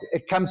 well,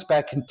 it comes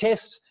back and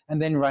tests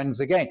and then runs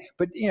again.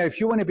 But if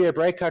you want to be a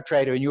breakout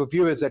trader and your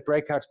view is that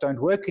breakouts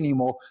don't work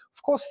anymore,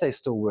 of course they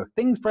still work.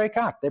 Things break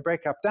out. They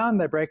break up, down,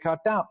 they break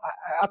out, down,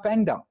 up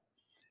and down.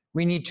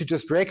 We need to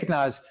just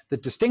recognize the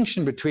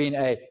distinction between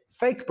a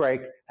fake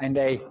break and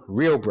a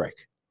real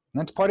break.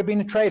 And that's part of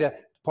being a trader.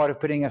 It's part of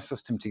putting a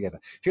system together.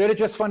 If you go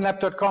to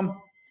justonelap.com,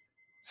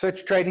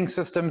 search trading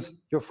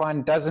systems, you'll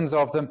find dozens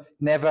of them.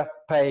 Never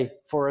pay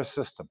for a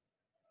system.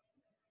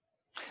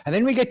 And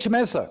then we get to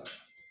Maslow,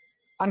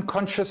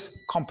 unconscious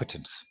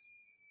competence.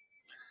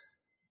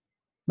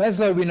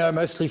 Maslow we know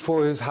mostly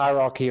for his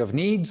hierarchy of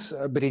needs,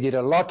 but he did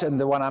a lot, and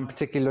the one I'm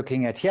particularly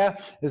looking at here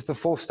is the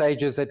 4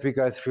 stages that we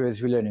go through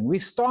as we're learning. We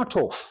start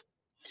off,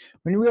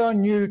 when we are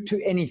new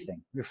to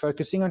anything, we're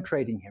focusing on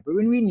trading here, but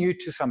when we're new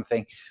to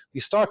something, we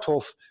start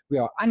off, we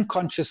are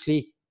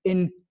unconsciously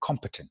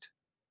incompetent.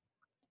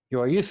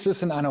 You are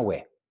useless and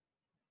unaware.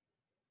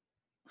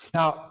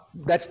 Now,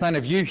 that's none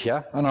of you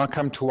here, and I'll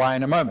come to why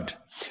in a moment.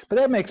 But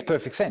that makes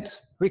perfect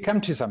sense. We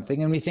come to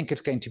something and we think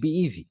it's going to be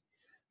easy.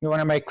 We want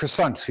to make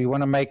croissants, we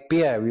want to make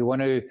beer, we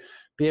want to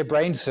be a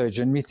brain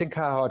surgeon. We think,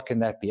 how hard can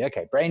that be?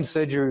 Okay, brain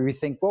surgery, we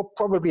think, well,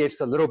 probably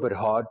it's a little bit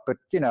hard, but,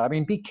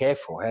 be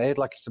careful, hey?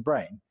 Like it's a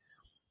brain.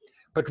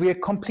 But we are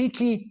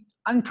completely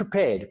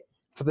unprepared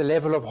for the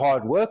level of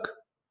hard work,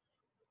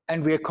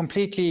 and we are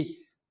completely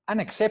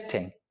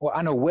unaccepting or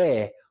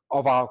unaware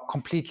of our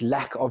complete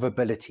lack of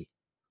ability.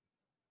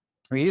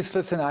 We're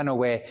useless and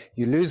unaware.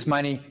 You lose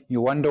money.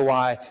 You wonder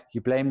why.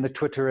 You blame the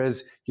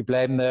Twitterers. You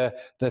blame the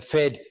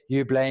Fed.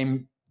 You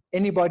blame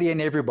anybody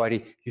and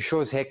everybody. You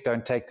sure as heck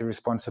don't take the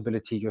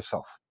responsibility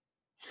yourself.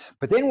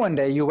 But then one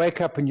day you wake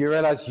up and you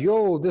realize,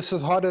 this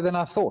is harder than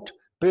I thought.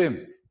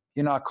 Boom.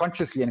 You're now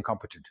consciously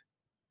incompetent.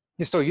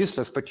 You're still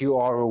useless, but you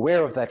are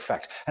aware of that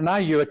fact. And now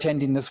you're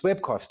attending this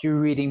webcast.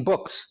 You're reading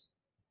books.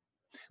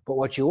 But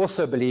what you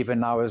also believe in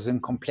now is in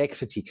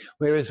complexity.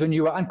 Whereas when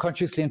you were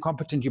unconsciously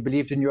incompetent, you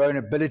believed in your own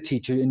ability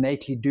to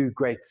innately do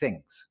great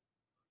things.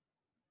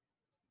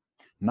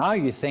 Now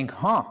you think,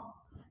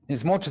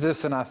 there's more to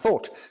this than I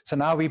thought. So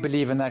now we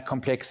believe in that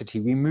complexity.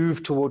 We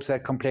move towards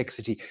that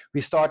complexity.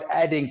 We start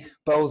adding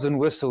bells and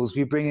whistles.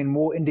 We bring in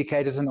more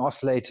indicators and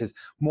oscillators,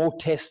 more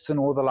tests and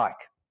all the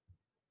like.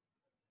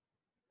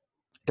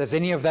 Does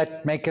any of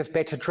that make us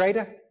better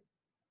trader?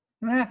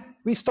 Nah,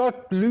 we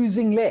start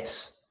losing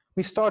less.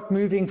 We start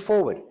moving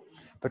forward,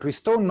 but we're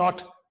still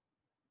not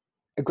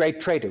a great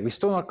trader. We're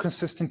still not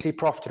consistently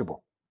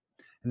profitable.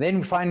 And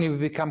then finally we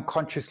become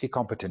consciously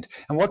competent.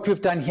 And what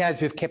we've done here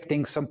is we've kept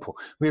things simple.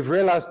 We've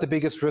realized the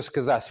biggest risk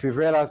is us. We've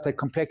realized that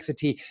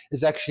complexity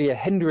is actually a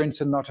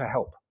hindrance and not a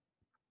help.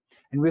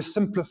 And we've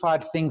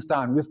simplified things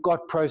down. We've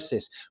got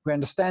process. We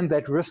understand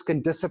that risk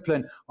and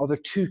discipline are the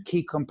 2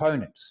 key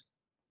components.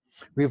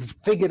 We've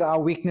figured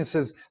our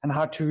weaknesses and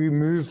how to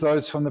remove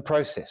those from the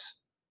process.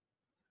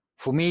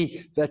 For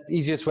me, the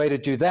easiest way to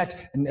do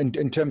that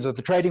in terms of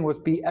the trading was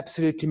be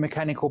absolutely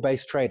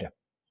mechanical-based trader,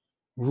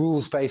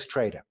 rules-based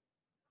trader.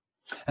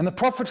 And the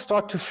profits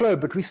start to flow,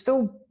 but we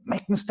still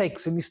make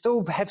mistakes and we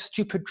still have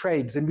stupid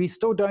trades and we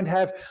still don't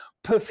have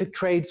perfect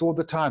trades all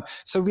the time.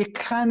 So we're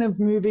kind of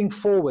moving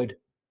forward,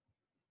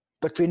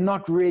 but we're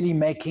not really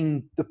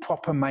making the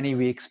proper money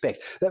we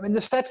expect. The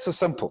stats are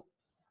simple.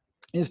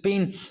 There's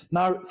been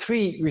now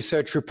 3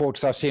 research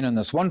reports I've seen on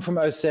this, one from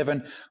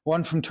 2007,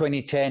 one from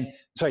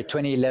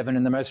 2011,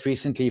 and the most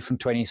recently from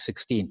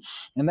 2016.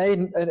 And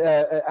they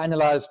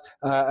analyzed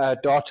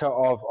data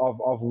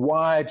of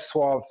wide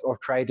swaths of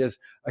traders,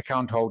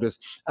 account holders,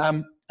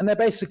 and they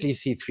basically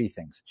see 3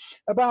 things.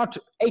 About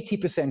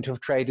 80% of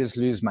traders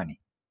lose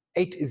money,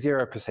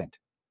 80%.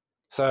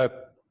 So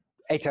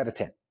 8 out of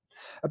 10.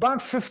 About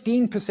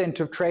 15%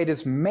 of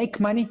traders make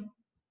money,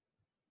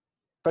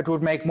 but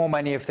would make more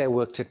money if they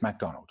worked at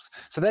McDonald's.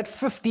 So that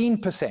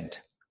 15%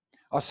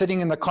 are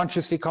sitting in the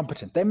consciously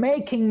competent. They're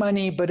making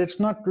money, but it's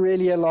not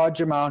really a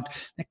large amount.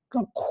 They're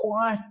not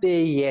quite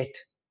there yet.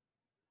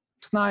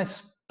 It's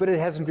nice, but it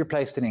hasn't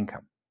replaced an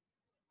income.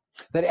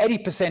 That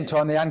 80% are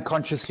on the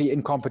unconsciously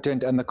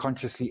incompetent and the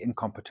consciously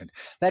incompetent.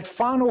 That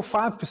final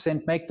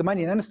 5% make the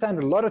money. And understand,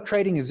 a lot of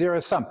trading is zero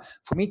sum.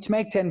 For me to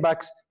make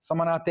 $10,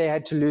 someone out there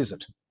had to lose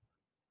it.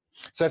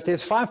 So if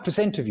there's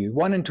 5% of you,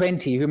 1 in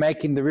 20 who are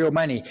making the real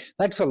money,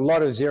 that's a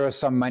lot of zero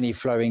sum money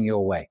flowing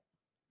your way.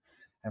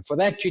 And for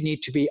that, you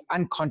need to be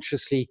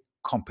unconsciously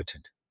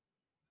competent.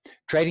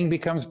 Trading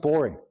becomes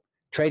boring.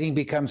 Trading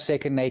becomes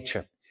second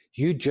nature.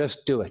 You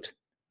just do it.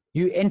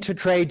 You enter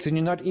trades and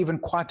you're not even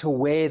quite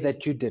aware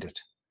that you did it.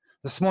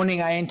 This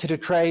morning I entered a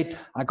trade,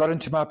 I got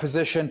into my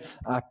position,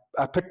 I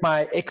put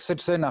my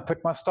exits in, I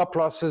put my stop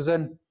losses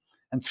in,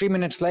 and 3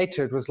 minutes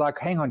later it was like,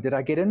 hang on, did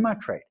I get in my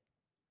trade?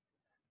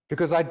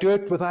 Because I do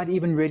it without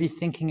even really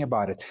thinking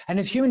about it. And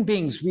as human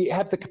beings, we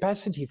have the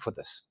capacity for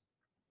this.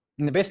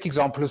 And the best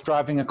example is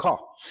driving a car.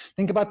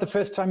 Think about the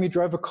first time you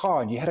drove a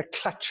car and you had a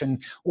clutch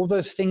and all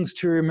those things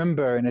to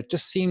remember. And it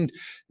just seemed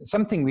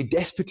something we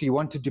desperately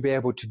wanted to be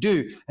able to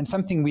do and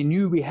something we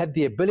knew we had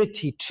the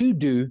ability to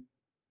do,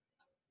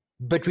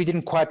 but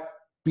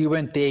we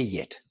weren't there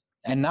yet.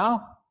 And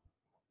now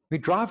we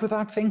drive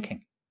without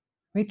thinking.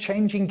 We're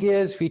changing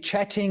gears, we're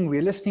chatting,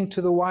 we're listening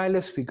to the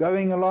wireless, we're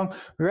going along.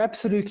 We're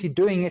absolutely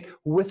doing it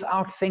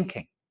without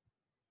thinking.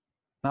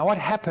 Now, what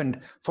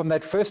happened from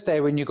that first day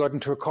when you got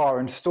into a car,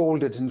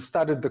 installed it and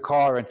studied the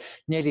car and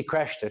nearly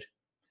crashed it,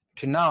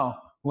 to now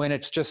when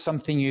it's just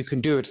something you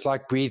can do? It's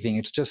like breathing.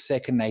 It's just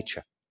second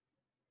nature.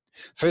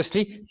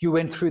 Firstly, you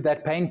went through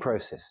that pain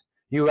process.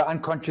 You were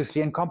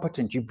unconsciously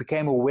incompetent. You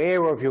became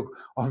aware of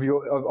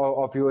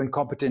your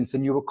incompetence,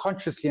 and you were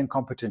consciously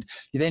incompetent.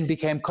 You then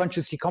became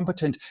consciously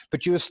competent,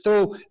 but you were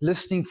still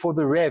listening for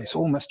the revs.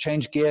 Oh, must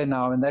change gear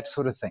now, and that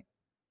sort of thing.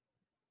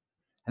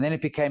 And then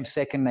it became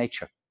second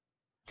nature.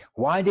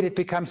 Why did it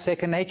become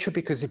second nature?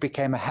 Because it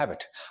became a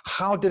habit.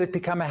 How did it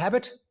become a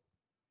habit?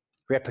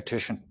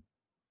 Repetition.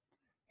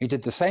 You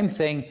did the same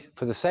thing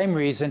for the same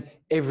reason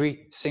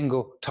every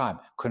single time.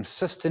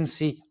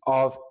 Consistency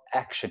of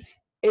action.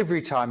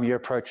 Every time you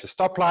approach a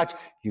stoplight,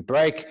 you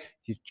brake,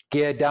 you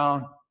gear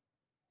down.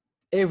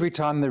 Every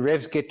time the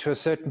revs get to a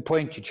certain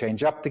point, you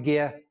change up the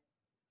gear.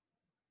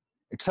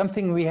 It's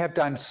something we have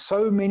done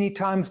so many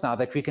times now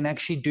that we can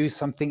actually do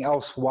something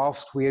else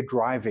whilst we are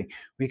driving.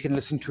 We can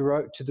listen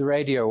to the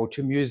radio or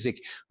to music.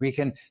 We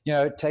can,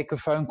 take a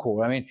phone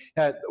call. I mean,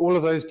 all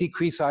of those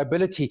decrease our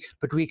ability,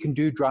 but we can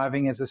do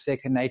driving as a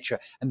second nature.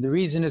 And the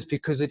reason is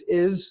because it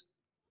is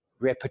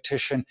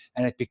repetition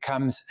and it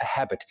becomes a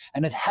habit.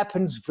 And it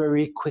happens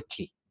very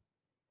quickly.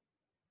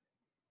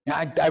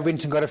 I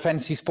went and got a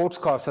fancy sports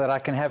car so that I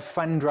can have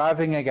fun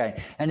driving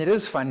again. And it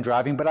is fun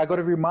driving, but I got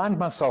to remind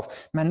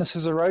myself, man, this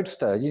is a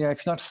roadster. If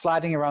you're not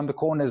sliding around the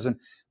corners and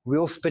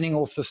wheels spinning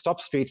off the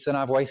stop streets, then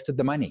I've wasted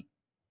the money.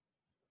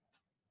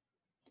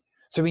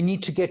 So we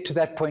need to get to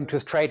that point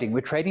with trading,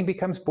 where trading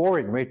becomes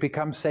boring, where it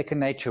becomes second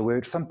nature, where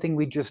it's something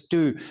we just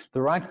do,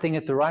 the right thing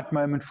at the right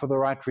moment for the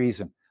right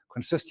reason.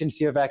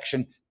 Consistency of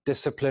action,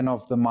 discipline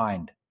of the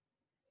mind.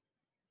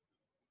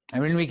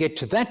 And when we get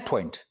to that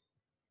point,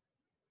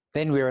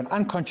 then we're an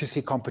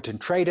unconsciously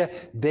competent trader,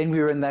 then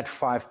we're in that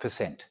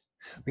 5%.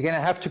 We're going to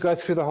have to go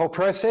through the whole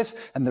process,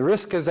 and the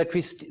risk is that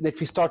we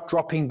start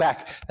dropping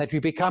back, that we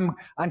become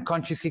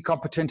unconsciously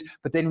competent,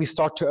 but then we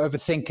start to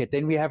overthink it.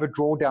 Then we have a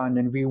drawdown,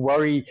 and we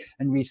worry,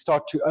 and we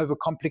start to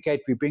overcomplicate.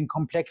 We bring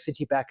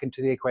complexity back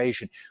into the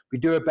equation. We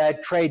do a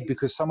bad trade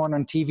because someone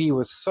on TV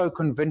was so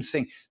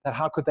convincing that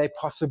how could they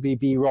possibly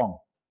be wrong?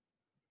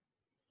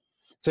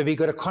 So we've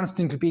got to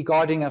constantly be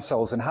guarding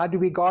ourselves. And how do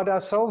we guard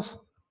ourselves?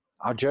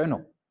 Our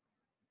journal.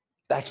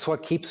 That's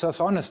what keeps us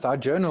honest. Our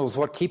journal is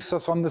what keeps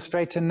us on the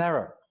straight and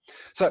narrow.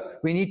 So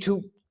we need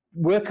to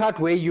work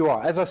out where you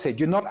are. As I said,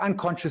 you're not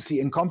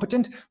unconsciously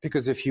incompetent,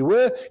 because if you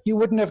were, you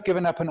wouldn't have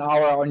given up an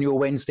hour on your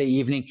Wednesday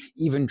evening,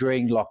 even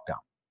during lockdown.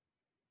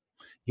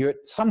 You're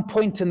at some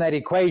point in that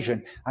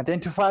equation.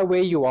 Identify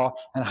where you are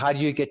and how do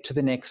you get to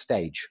the next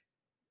stage.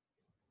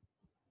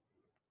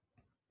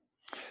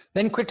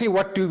 Then quickly,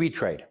 what do we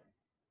trade?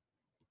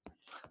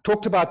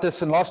 Talked about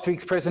this in last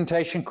week's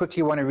presentation.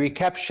 Quickly want to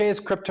recap. Shares,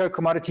 crypto,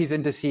 commodities,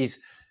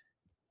 indices,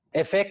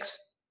 FX.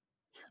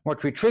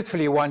 What we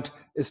truthfully want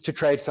is to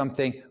trade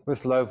something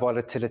with low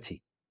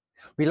volatility.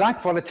 We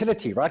like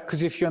volatility, right?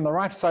 Because if you're on the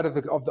right side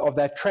of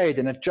that trade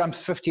and it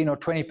jumps 15 or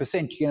 20%,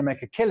 you're going to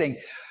make a killing.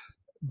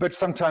 But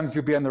sometimes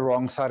you'll be on the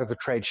wrong side of the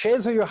trade.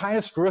 Shares are your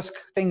highest risk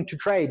thing to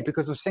trade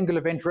because of single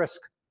event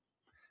risk.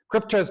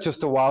 Crypto is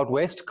just a wild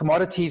west.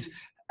 Commodities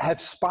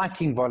have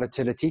spiking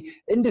volatility.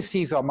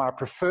 Indices are my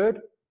preferred.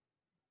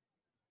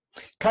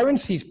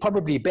 Currency is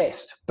probably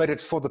best, but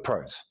it's for the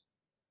pros.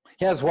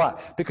 Here's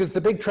why. Because the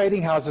big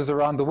trading houses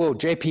around the world,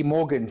 JP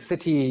Morgan,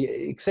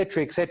 Citi,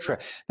 etc.,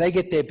 they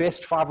get their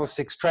best 5 or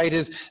 6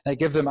 traders. They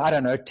give them,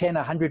 10,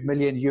 100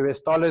 million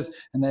US dollars,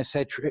 and they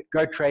say,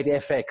 go trade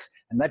FX.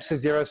 And that's a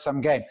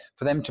zero-sum game.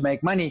 For them to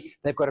make money,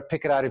 they've got to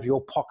pick it out of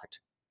your pocket.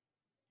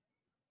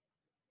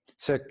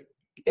 So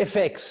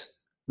FX,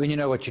 when you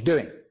know what you're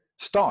doing.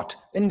 Start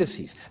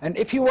indices. And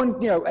if you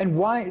want, and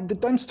why,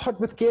 don't start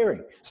with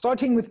gearing.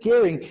 Starting with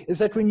gearing is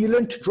that when you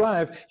learn to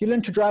drive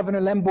in a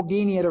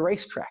Lamborghini at a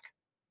racetrack.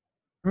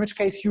 In which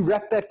case you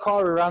wrap that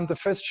car around the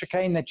first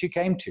chicane that you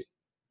came to.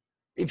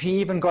 If you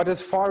even got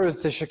as far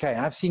as the chicane.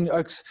 I've seen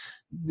oaks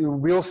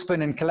wheel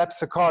spin and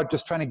collapse a car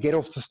just trying to get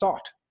off the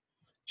start.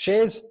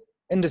 Shares,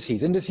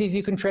 indices. Indices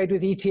you can trade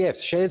with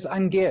ETFs. Shares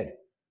ungeared.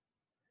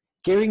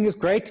 Gearing is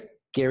great.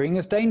 Gearing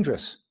is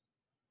dangerous.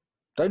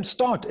 Don't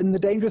start in the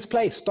dangerous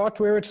place. Start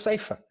where it's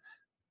safer.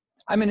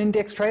 I'm an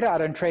index trader. I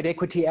don't trade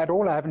equity at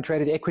all. I haven't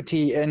traded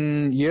equity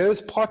in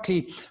years,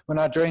 partly when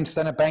I joined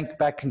Standard Bank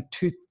back in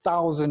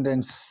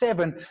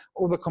 2007,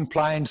 all the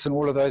compliance and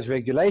all of those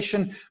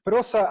regulation. But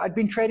also, I'd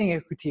been trading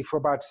equity for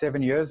about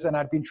 7 years, and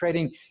I'd been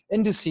trading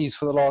indices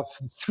for the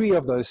last 3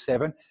 of those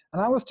 7.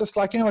 And I was just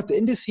like, you know what, the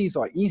indices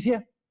are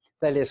easier,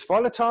 they're less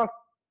volatile,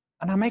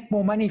 and I make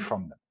more money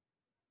from them.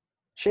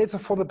 Shares are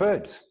for the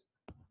birds.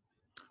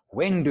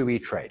 When do we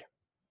trade?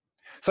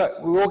 So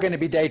we're all going to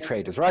be day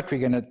traders, right?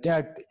 We're going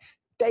to,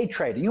 day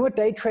trading. You know what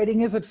day trading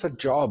is? It's a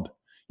job.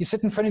 You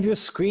sit in front of your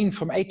screen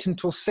from 8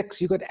 until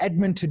 6. You've got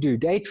admin to do.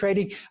 Day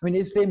trading, I mean,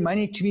 is there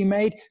money to be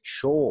made?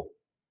 Sure.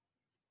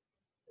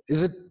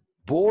 Is it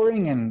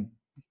boring? And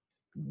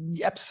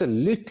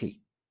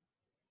absolutely.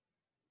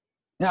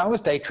 Now, I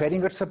was day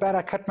trading, got so bad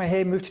I cut my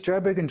hair, moved to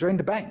Joburg and joined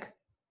the bank.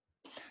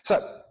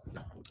 So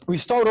we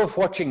start off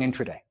watching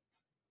intraday.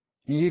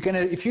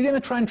 If you're going to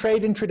try and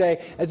trade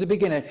intraday as a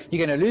beginner,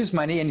 you're going to lose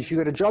money. And if you've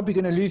got a job,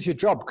 you're going to lose your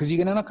job because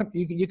you're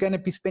going to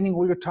be spending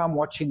all your time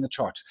watching the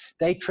charts.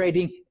 Day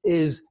trading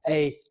is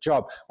a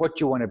job. What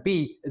you want to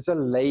be is a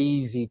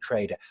lazy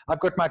trader.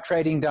 I've got my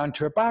trading down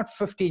to about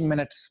 15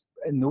 minutes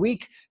in the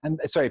week, and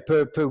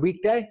per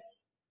weekday.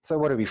 So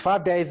what are we,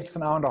 5 days? It's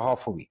an hour and a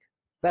half a week.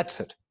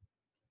 That's it.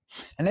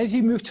 And as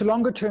you move to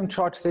longer term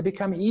charts, they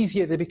become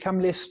easier. They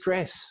become less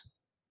stress.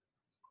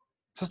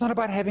 So it's not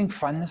about having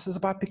fun. This is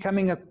about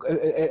becoming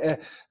a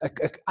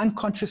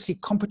unconsciously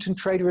competent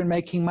trader and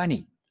making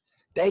money.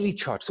 Daily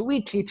charts,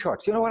 weekly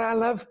charts. You know what I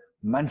love?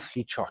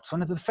 Monthly charts.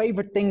 One of the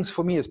favorite things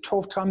for me is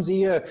 12 times a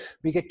year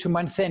we get to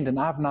month end, and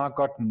I've now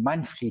got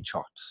monthly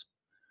charts.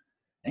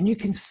 And you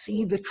can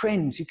see the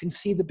trends. You can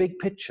see the big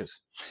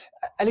pictures.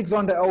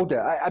 Alexander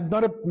Elder, I'm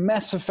not a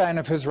massive fan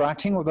of his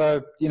writing,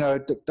 although,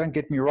 don't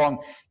get me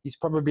wrong, he's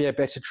probably a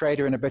better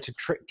trader and a better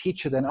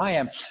teacher than I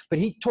am. But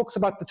he talks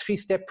about the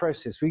 3-step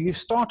process where you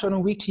start on a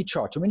weekly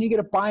chart. And when you get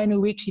a buy in a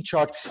weekly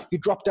chart, you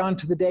drop down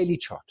to the daily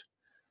chart.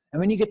 And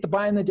when you get the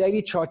buy in the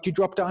daily chart, you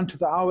drop down to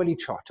the hourly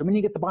chart. And when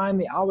you get the buy in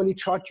the hourly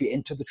chart, you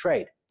enter the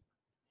trade.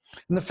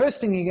 And the first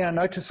thing you're going to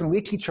notice on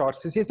weekly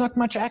charts is there's not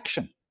much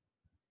action.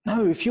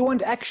 No, if you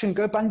want action,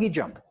 go bungee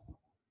jump.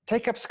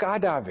 Take up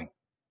skydiving.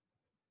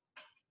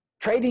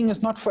 Trading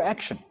is not for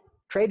action.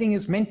 Trading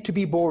is meant to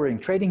be boring.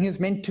 Trading is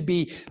meant to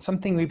be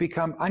something we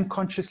become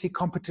unconsciously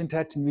competent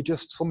at and we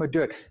just sort of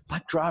do it.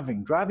 Like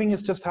driving. Driving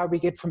is just how we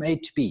get from A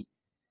to B.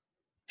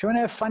 If you want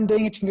to have fun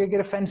doing it, you can go get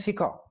a fancy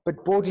car.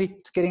 But broadly,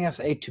 it's getting us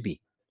A to B.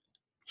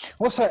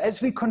 Also,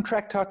 as we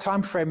contract our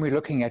time frame we're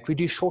looking at, we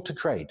do shorter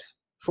trades,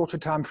 shorter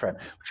time frame,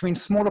 which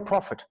means smaller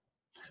profit.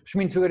 Which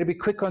means we've got to be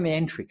quick on the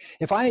entry.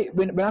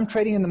 When I'm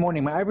trading in the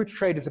morning, my average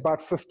trade is about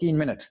 15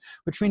 minutes,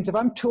 which means if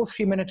I'm 2 or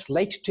 3 minutes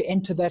late to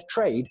enter that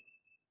trade,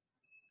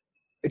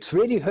 it's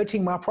really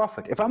hurting my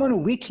profit. If I'm on a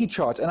weekly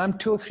chart and I'm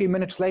 2 or 3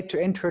 minutes late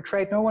to enter a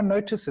trade, no one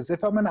notices.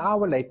 If I'm an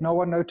hour late, no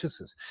one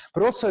notices.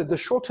 But also, the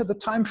shorter the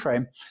time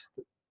frame,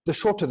 the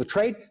shorter the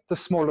trade, the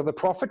smaller the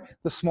profit,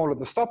 the smaller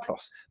the stop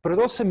loss. But it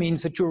also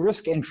means that your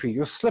risk entry,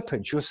 your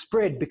slippage, your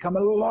spread become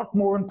a lot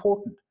more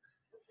important.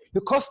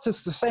 Your cost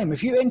is the same.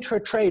 If you enter a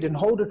trade and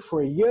hold it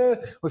for a year,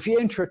 or if you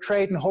enter a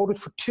trade and hold it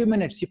for 2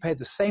 minutes, you pay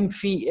the same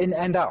fee in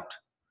and out.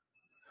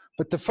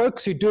 But the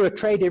folks who do a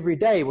trade every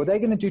day, well, they're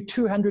going to do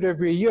 200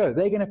 every year.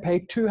 They're going to pay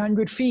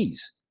 200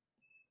 fees.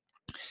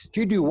 If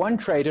you do one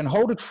trade and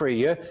hold it for a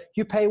year,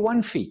 you pay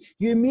 1 fee.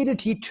 You're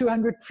immediately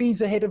 200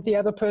 fees ahead of the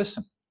other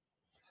person.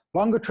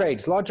 Longer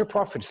trades, larger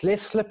profits,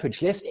 less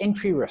slippage, less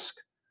entry risk.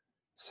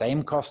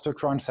 Same cost of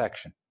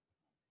transaction.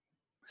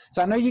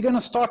 So I know you're going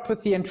to start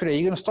with the intraday.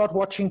 You're going to start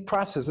watching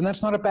prices, and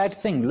that's not a bad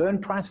thing. Learn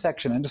price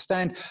action.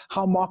 Understand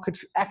how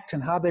markets act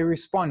and how they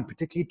respond,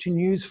 particularly to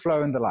news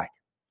flow and the like.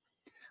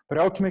 But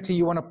ultimately,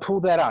 you want to pull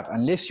that out.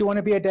 Unless you want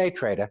to be a day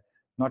trader,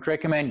 not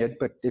recommended,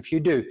 but if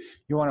you do,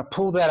 you want to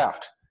pull that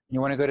out.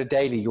 You want to go to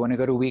daily. You want to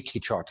go to weekly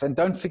charts. And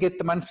don't forget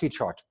the monthly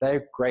charts.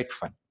 They're great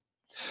fun.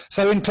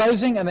 So in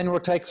closing, and then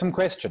we'll take some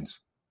questions.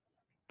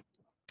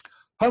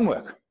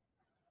 Homework.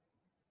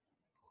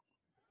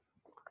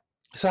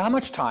 So how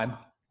much time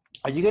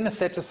are you going to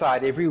set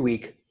aside every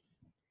week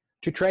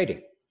to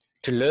trading,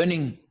 to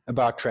learning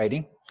about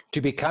trading,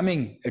 to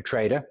becoming a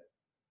trader,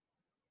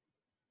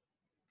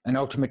 and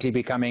ultimately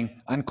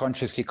becoming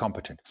unconsciously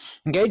competent?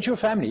 Engage your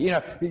family.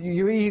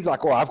 You're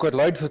like, oh, I've got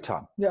loads of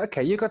time. Yeah,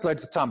 okay, you've got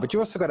loads of time, but you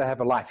also got to have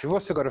a life. You've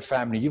also got a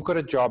family. You've got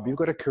a job. You've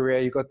got a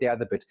career. You've got the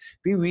other bits.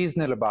 Be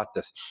reasonable about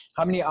this.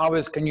 How many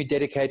hours can you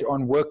dedicate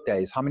on work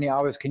days? How many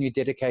hours can you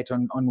dedicate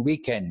on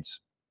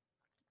weekends?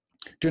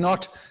 Do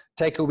not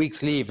take a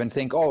week's leave and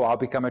think, oh, I'll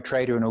become a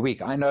trader in a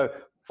week. I know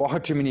far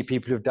too many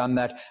people who've done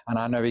that, and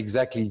I know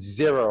exactly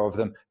 0 of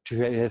them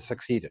who have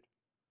succeeded.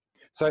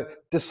 So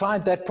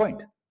decide that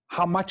point.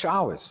 How much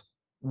hours?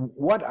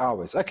 What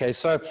hours? Okay,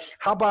 so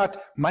how about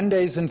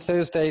Mondays and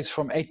Thursdays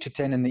from 8 to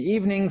 10 in the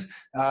evenings,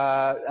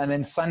 and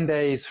then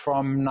Sundays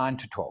from 9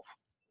 to 12?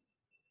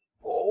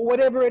 Or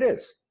whatever it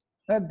is.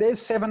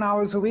 There's 7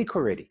 hours a week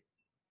already.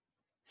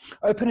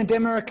 Open a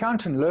demo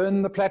account and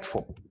learn the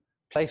platform.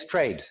 Place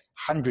trades,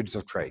 hundreds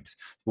of trades.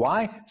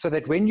 Why? So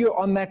that when you're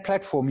on that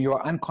platform, you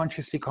are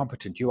unconsciously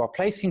competent. You are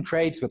placing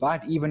trades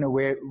without even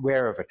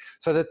aware of it,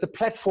 so that the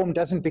platform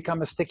doesn't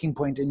become a sticking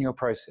point in your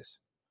process.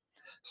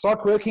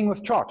 Start working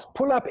with charts.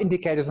 Pull up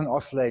indicators and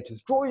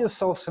oscillators. Draw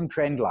yourself some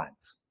trend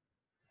lines.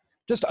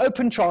 Just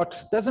open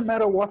charts, doesn't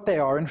matter what they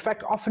are. In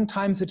fact,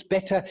 oftentimes it's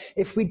better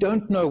if we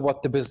don't know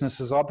what the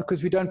businesses are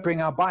because we don't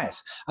bring our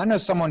bias. I know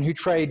someone who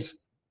trades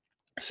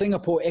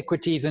Singapore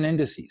equities and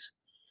indices.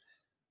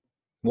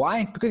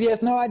 Why? Because he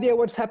has no idea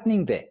what's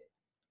happening there.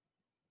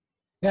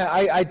 Yeah,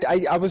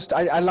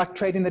 I like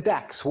trading the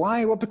DAX.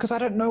 Why? Well, because I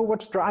don't know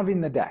what's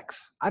driving the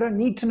DAX. I don't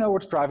need to know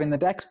what's driving the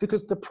DAX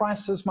because the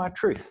price is my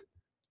truth.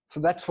 So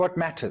that's what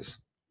matters.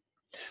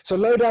 So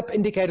load up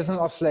indicators and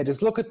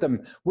oscillators, look at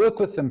them, work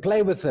with them,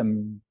 play with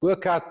them,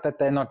 work out that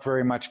they're not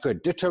very much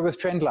good. Ditto with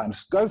trend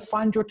lines. Go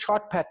find your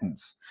chart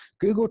patterns.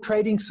 Google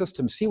trading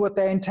systems, see what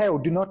they entail.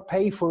 Do not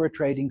pay for a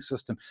trading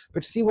system,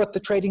 but see what the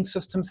trading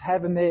systems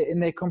have in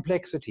their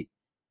complexity.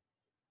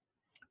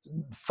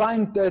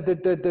 Find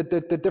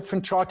the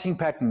different charting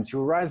patterns,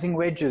 your rising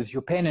wedges,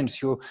 your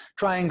pennants, your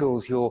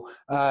triangles, your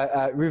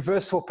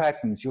reversal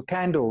patterns, your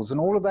candles,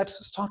 and all of that.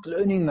 Start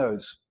learning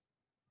those.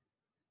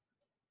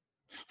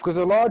 Because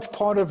a large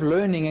part of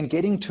learning and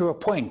getting to a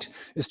point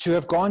is to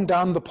have gone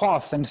down the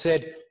path and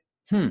said,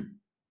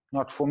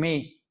 not for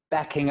me,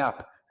 backing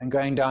up and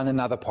going down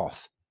another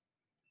path.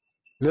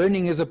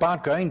 Learning is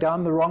about going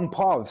down the wrong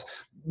paths.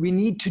 We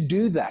need to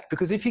do that,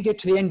 because if you get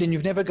to the end and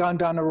you've never gone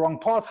down a wrong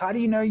path, how do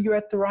you know you're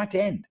at the right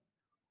end?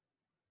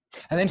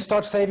 And then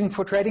start saving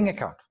for trading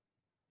account.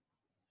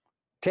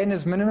 10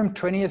 is minimum,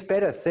 20 is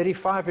better,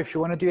 35 if you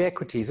want to do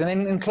equities. And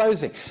then in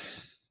closing,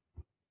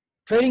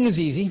 trading is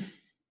easy.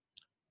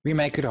 We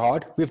make it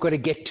hard. We've got to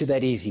get to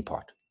that easy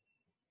part.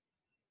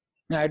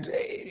 Now,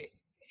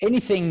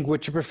 anything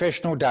which a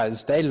professional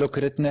does, they look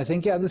at it and they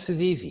think, yeah, this is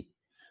easy.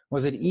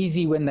 Was it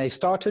easy when they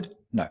started?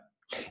 No.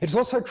 It's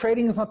also,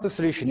 trading is not the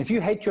solution. If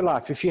you hate your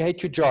life, if you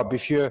hate your job,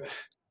 if you're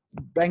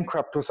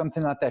bankrupt or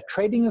something like that,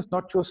 trading is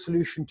not your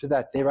solution to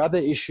that. There are other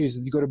issues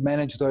that you've got to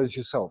manage those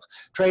yourselves.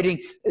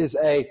 Trading is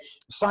a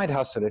side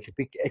hustle.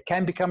 It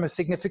can become a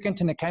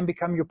significant, and it can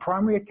become your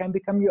primary, it can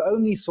become your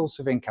only source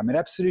of income. It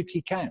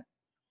absolutely can.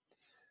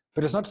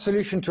 But it's not a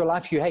solution to a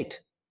life you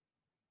hate.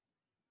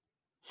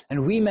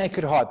 And we make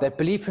it hard. That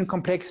belief in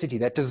complexity,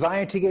 that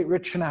desire to get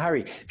rich in a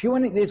hurry. If you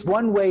want, there's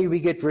one way we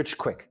get rich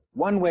quick.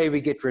 One way we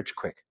get rich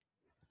quick.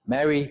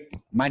 Marry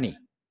money.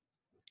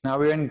 Now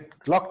we're in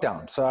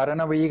lockdown, so I don't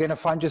know where you're going to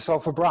find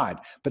yourself a bride.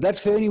 But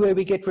that's the only way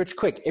we get rich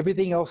quick.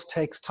 Everything else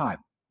takes time.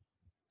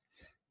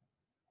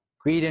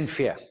 Greed and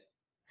fear.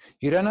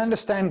 You don't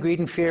understand greed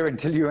and fear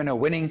until you're in a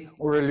winning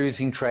or a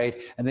losing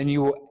trade, and then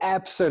you will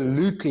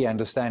absolutely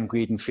understand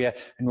greed and fear,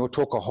 and we'll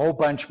talk a whole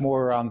bunch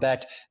more around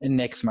that in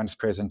next month's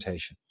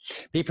presentation.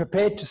 Be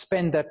prepared to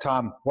spend that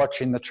time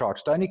watching the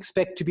charts. Don't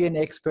expect to be an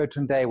expert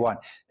on day one.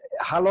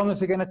 How long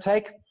is it going to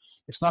take?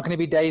 It's not going to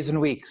be days and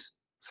weeks.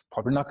 It's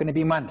probably not going to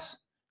be months.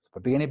 It's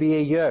probably going to be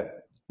a year.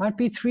 It might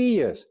be 3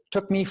 years. It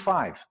took me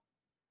 5.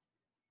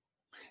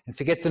 And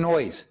forget the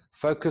noise.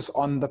 Focus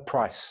on the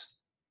price.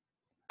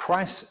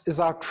 Price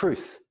is our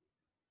truth.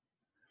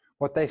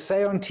 What they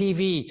say on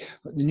TV,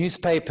 the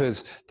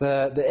newspapers,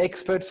 the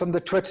experts on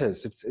the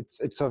Twitters,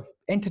 it's of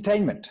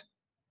entertainment,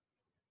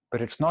 but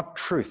it's not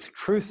truth.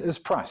 Truth is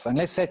price.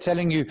 Unless they're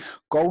telling you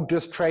gold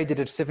just traded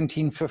at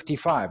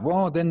 1755.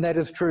 Well, then that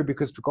is true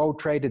because gold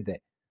traded there.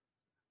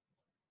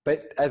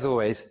 But as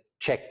always,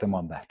 check them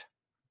on that.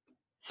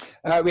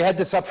 We had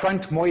this up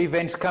front, more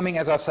events coming,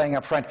 as I was saying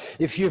up front.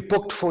 If you've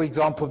booked, for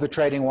example, the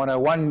Trading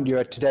 101, you're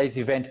at today's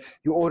event,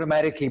 you're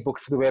automatically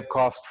booked for the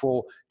webcast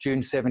for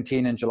June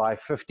 17 and July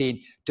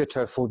 15,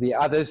 ditto for the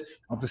others.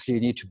 Obviously, you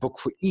need to book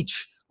for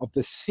each of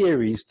the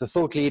series, the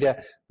Thought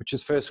Leader, which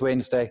is first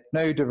Wednesday,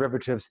 No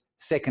Derivatives,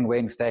 second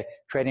Wednesday,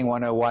 Trading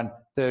 101,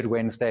 third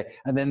Wednesday.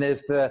 And then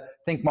there's the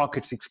Think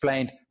Markets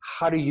Explained,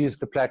 how to use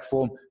the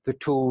platform, the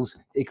tools,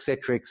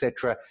 etc.,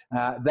 etc.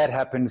 That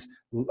happens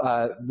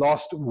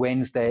last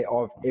Wednesday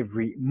of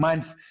every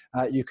month.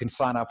 You can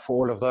sign up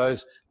for all of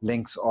those.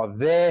 Links are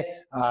there.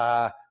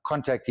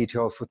 Contact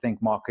details for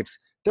Think Markets,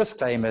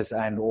 disclaimers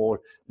and all.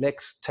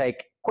 Let's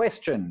take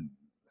questions.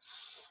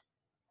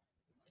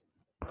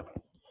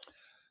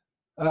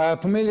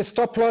 Familiar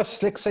stop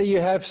loss, let's say you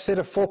have set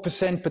a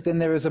 4%, but then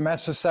there is a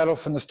massive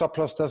sell-off and the stop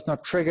loss does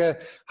not trigger.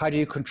 How do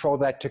you control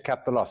that to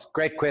cap the loss?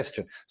 Great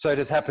question. So it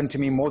has happened to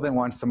me more than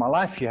once in my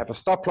life. You have a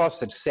stop loss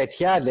that's set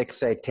here, let's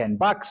say $10.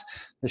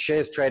 The share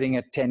is trading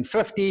at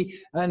 10.50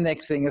 and the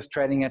next thing is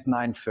trading at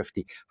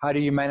 9.50. How do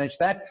you manage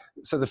that?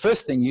 So the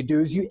first thing you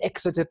do is you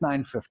exit at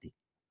 9.50.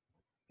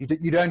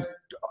 You don't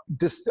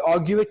just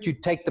argue it, you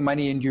take the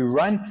money and you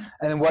run.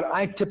 And then what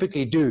I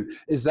typically do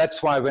is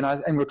that's why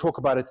and we'll talk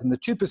about it in the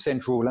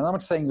 2% rule, and I'm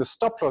not saying your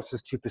stop loss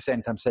is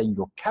 2%, I'm saying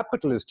your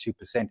capital is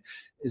 2%,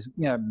 is,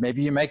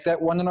 maybe you make that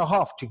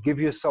 1.5 to give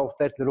yourself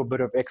that little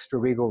bit of extra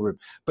wiggle room.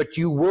 But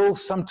you will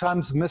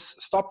sometimes miss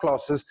stop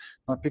losses,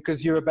 not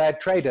because you're a bad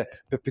trader,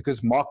 but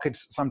because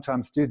markets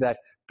sometimes do that,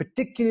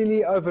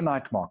 particularly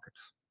overnight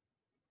markets.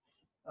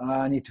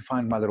 I need to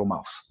find my little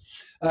mouse.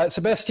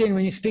 Sebastian,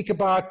 when you speak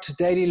about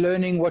daily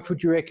learning, what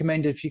would you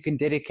recommend if you can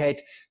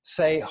dedicate,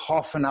 say,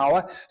 half an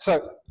hour?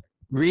 So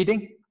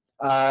reading,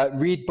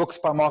 read books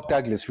by Mark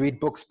Douglas, read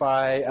books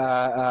by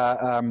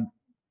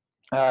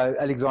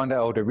Alexander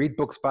Elder, read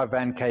books by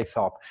Van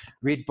Tharp,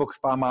 read books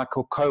by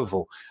Michael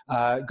Koval,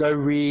 go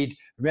read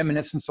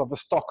Reminiscence of a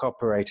Stock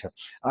Operator.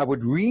 I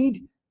would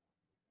read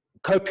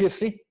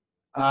copiously,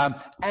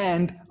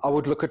 and I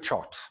would look at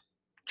charts.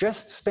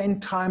 Just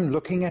spend time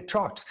looking at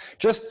charts.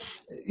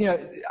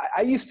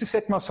 I used to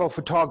set myself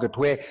a target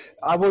where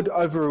I would,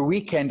 over a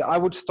weekend, I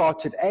would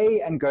start at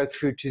A and go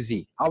through to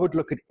Z. I would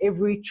look at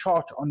every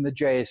chart on the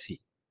JSE.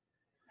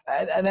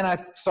 And then I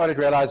started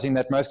realizing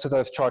that most of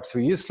those charts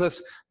were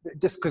useless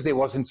just because there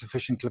wasn't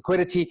sufficient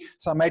liquidity.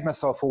 So I made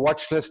myself a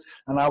watch list,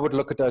 and I would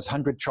look at those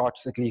 100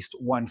 charts at least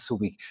once a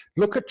week.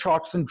 Look at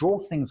charts and draw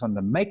things on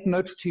them. Make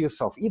notes to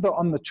yourself, either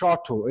on the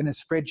chart or in a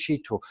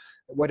spreadsheet or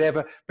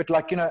whatever. But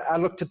I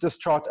looked at this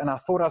chart and I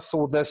thought I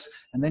saw this,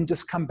 and then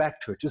just come back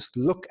to it. Just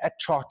look at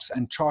charts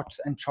and charts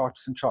and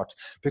charts and charts.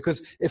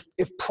 Because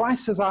if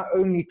price is our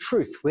only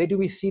truth, where do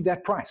we see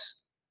that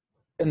price?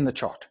 In the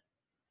chart.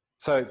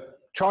 So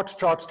charts,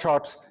 charts,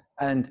 charts,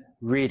 and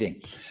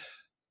reading.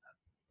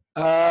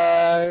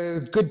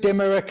 Good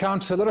demo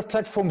accounts. A lot of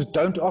platforms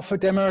don't offer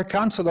demo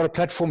accounts. A lot of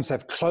platforms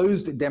have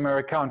closed demo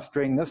accounts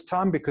during this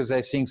time because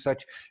they're seeing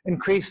such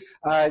increase.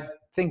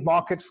 Think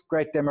Markets,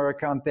 great demo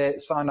account there.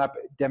 Sign up,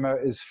 demo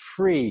is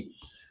free.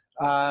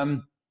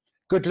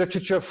 Good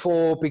literature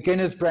for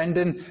beginners,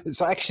 Brandon.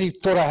 So I actually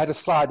thought I had a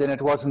slide and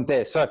it wasn't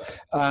there. So,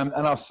 and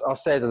I'll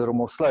say it a little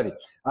more slowly.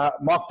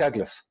 Mark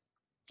Douglas,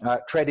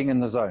 Trading in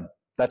the Zone.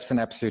 That's an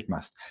absolute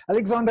must.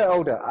 Alexander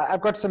Elder,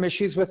 I've got some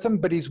issues with him,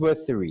 but he's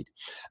worth the read.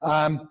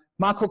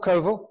 Michael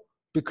Koval,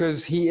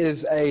 because he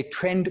is a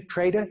trend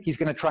trader. He's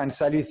going to try and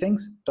sell you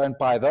things. Don't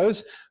buy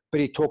those, but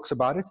he talks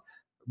about it.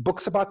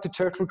 Books about the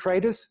turtle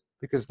traders,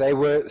 because they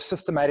were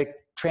systematic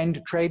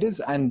trend traders,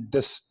 and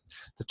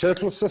the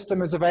turtle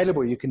system is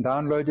available. You can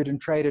download it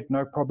and trade it,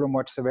 no problem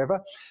whatsoever.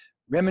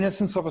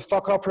 Reminiscence of a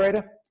Stock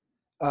Operator.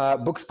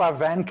 Books by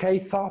Van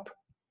Tharp.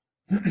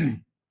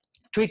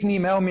 Tweet and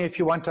email me if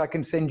you want. I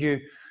can send you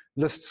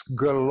lists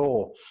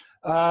galore.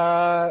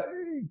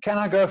 Can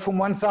I go from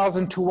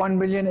 1,000 to 1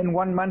 million in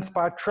 1 month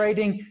by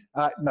trading?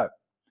 No.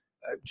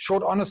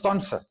 Short, honest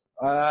answer.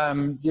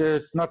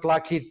 You're not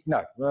likely.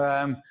 No.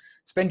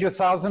 Spend your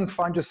 1,000,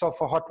 find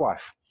yourself a hot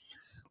wife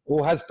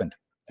or husband,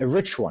 a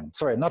rich one.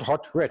 Sorry, not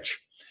hot, rich.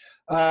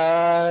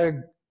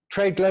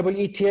 Trade global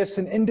ETFs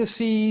and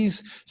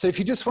indices. So if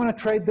you just want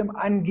to trade them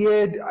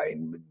ungeared,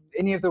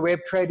 any of the web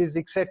traders,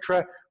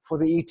 etc., for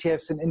the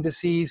ETFs and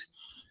indices.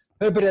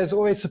 Herbert, as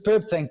always,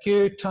 superb, thank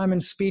you. Time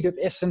and speed of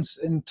essence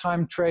in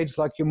time trades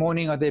like your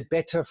morning. Are there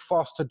better,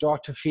 faster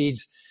data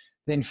feeds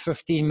than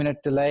 15-minute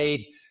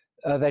delayed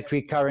that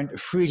we currently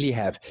freely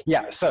have?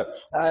 Yeah, so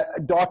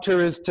data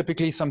is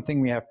typically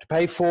something we have to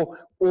pay for,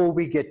 or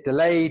we get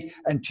delayed.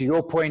 And to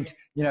your point,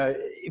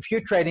 if you're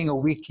trading a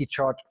weekly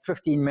chart,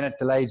 15-minute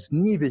delayed is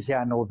neither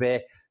here nor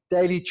there.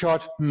 Daily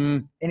chart,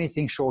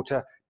 anything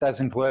shorter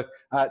doesn't work.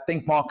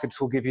 Think Markets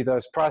will give you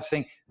those pricing,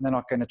 and they're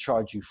not going to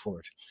charge you for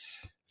it.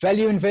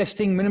 Value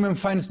investing, minimum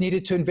funds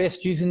needed to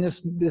invest using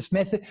this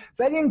method.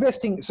 Value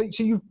investing, so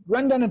you've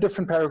run down a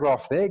different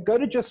paragraph there. Go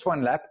to Just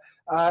One Lap,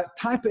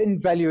 type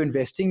in value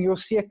investing. You'll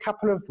see a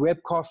couple of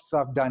webcasts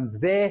I've done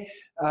there.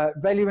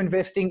 Value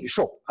investing,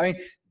 sure. I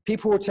mean,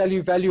 people will tell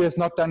you value has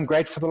not done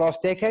great for the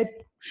last decade.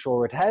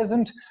 Sure, it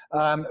hasn't.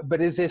 But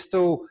is there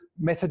still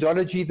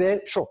methodology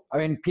there? Sure. I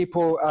mean,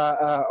 people,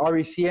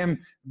 RECM,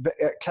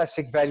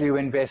 classic value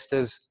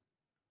investors,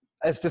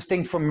 as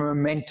distinct from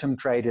momentum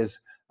traders,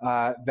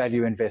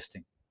 value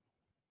investing.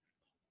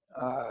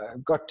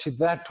 Got to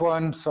that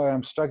one. Sorry,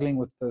 I'm struggling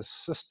with the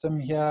system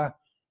here.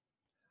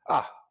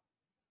 I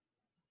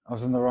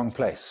was in the wrong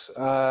place.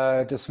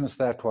 Dismiss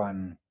that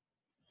one.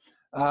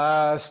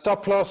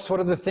 Stop loss, what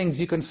are the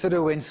things you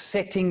consider when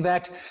setting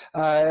that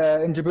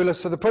in Jabula?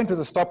 So the point with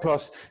the stop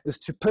loss is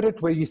to put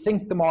it where you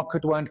think the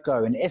market won't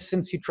go. In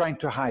essence, you're trying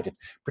to hide it.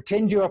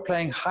 Pretend you are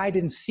playing hide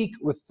and seek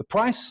with the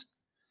price,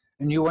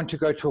 and you want to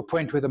go to a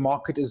point where the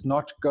market is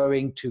not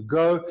going to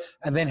go.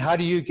 And then how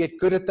do you get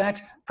good at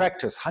that?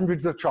 Practice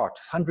hundreds of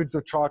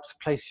charts,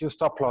 place your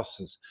stop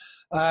losses.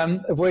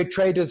 Avoid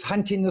traders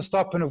hunting the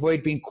stop and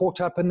avoid being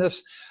caught up in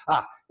this.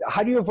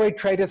 How do you avoid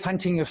traders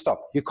hunting your stop?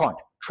 You can't.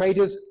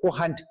 Traders will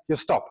hunt your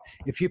stop.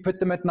 If you put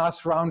them at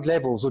nice round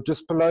levels or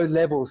just below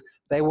levels,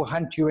 they will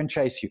hunt you and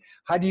chase you.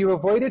 How do you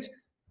avoid it?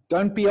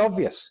 Don't be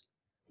obvious.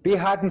 Be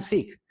hide and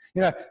seek.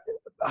 You know,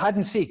 hide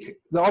and seek,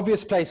 the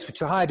obvious place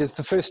to hide is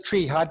the first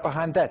tree. Hide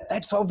behind that.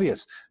 That's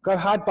obvious. Go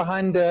hide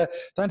behind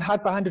don't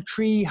hide behind a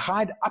tree,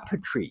 hide up a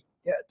tree.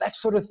 Yeah, that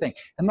sort of thing.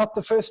 And not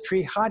the first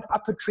tree, hide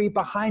up a tree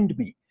behind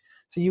me.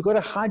 So you've got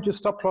to hide your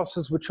stop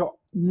losses, which are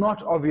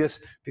not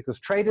obvious, because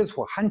traders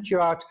will hunt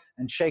you out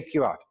and shake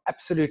you out.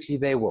 Absolutely,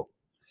 they will.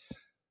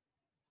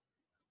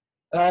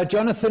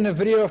 Jonathan, a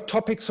video of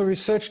topics or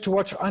research to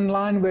watch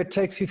online where it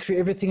takes you through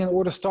everything in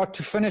order start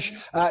to finish.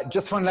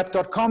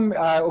 JustOneLap.com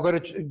or go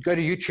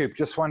to YouTube,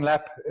 Just One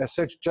Lap.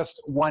 Search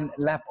Just One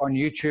Lap on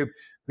YouTube.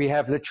 We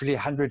have literally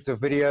hundreds of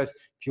videos.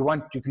 If you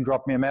want, you can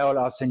drop me a mail.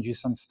 I'll send you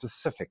some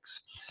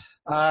specifics.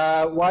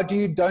 Why do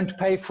you don't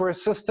pay for a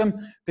system?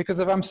 Because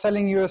if I'm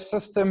selling you a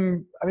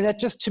system, I mean,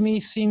 that just to me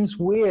seems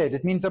weird.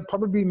 It means I'm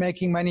probably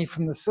making money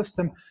from the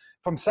system,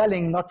 from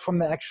selling, not from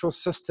the actual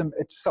system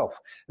itself.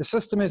 The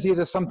system is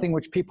either something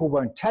which people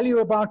won't tell you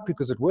about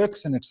because it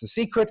works and it's a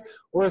secret,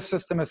 or a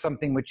system is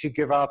something which you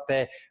give out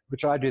there,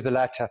 which I do the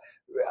latter.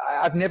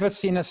 I've never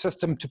seen a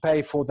system to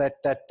pay for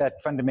that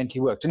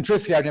fundamentally works. And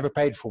truthfully, I've never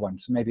paid for one,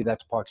 so maybe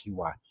that's partly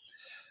why.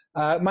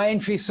 My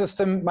entry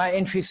system, my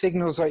entry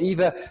signals are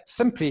either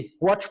simply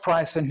watch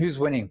price and who's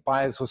winning,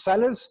 buyers or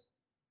sellers.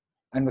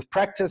 And with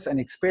practice and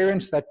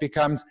experience, that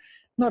becomes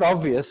not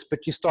obvious,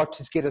 but you start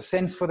to get a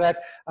sense for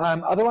that.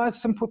 Otherwise,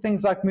 simple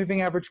things like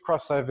moving average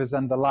crossovers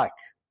and the like.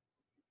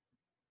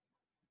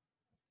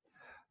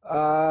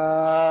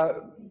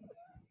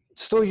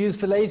 Still use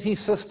the lazy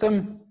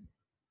system.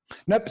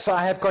 Nope, so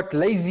I have got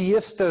lazier.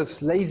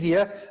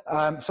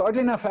 So oddly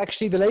enough,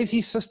 actually, the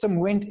lazy system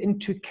went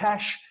into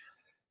cash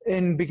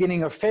in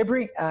beginning of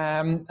February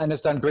and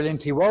has done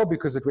brilliantly well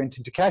because it went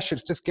into cash.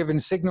 It's just given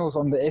signals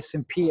on the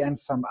S&P and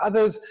some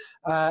others,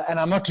 and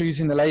I'm not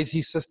losing the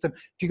lazy system.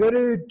 If you go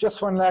to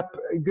Just One Lap,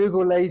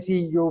 Google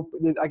lazy,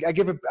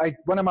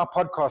 one of my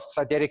podcasts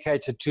I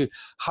dedicated to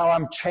how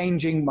I'm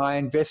changing my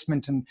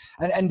investment and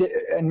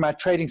my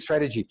trading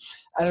strategy,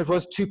 and it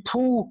was to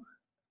pull.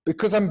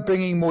 Because I'm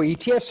bringing more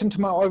ETFs into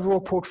my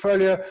overall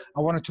portfolio, I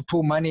wanted to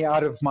pull money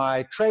out of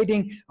my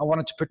trading. I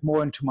wanted to put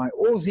more into my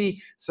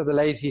Aussie, so the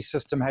lazy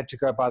system had to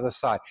go by the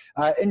side.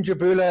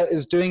 Injabula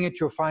is doing it.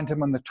 You'll find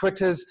him on the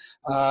Twitters,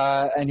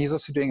 and he's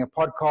also doing a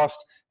podcast.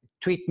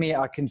 Tweet me.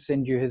 I can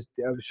send you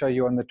show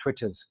you on the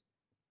Twitters.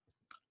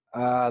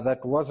 That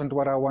wasn't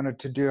what I wanted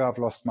to do. I've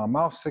lost my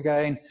mouse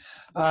again.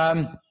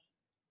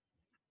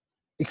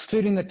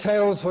 Excluding the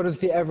tails, what is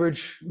the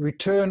average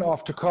return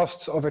after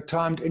costs of a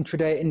timed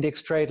intraday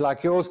index trade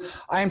like yours?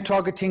 I am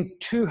targeting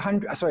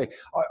 200, so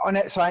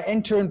I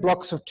enter in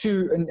blocks of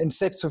two, in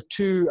sets of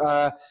two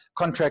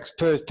contracts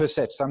per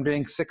set. So I'm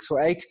doing 6 or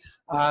 8,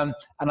 and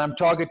I'm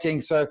targeting,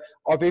 so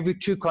of every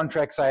 2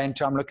 contracts I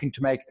enter, I'm looking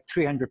to make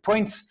 300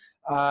 points,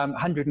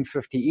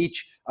 150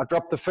 each. I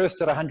drop the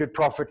first at 100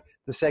 profit,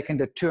 the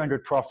second at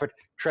 200 profit,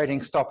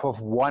 trading stop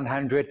of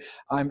 100.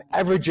 I'm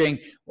averaging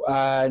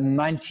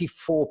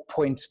 94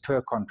 points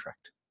per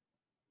contract.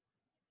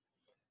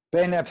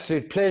 Ben,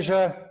 absolute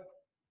pleasure.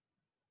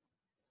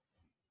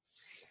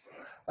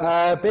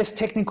 Best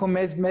technical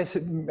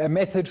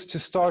methods to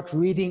start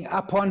reading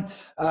up on,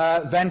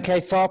 Van K.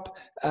 Tharp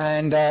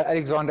and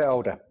Alexander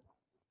Elder.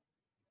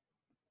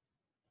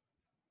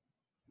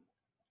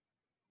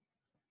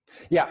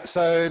 Yeah,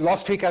 so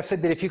last week I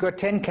said that if you got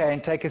 10K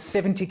and take a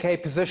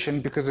 70K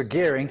position because of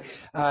gearing,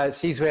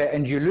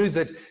 and you lose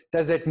it,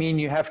 does that mean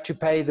you have to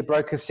pay the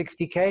broker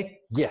 60K?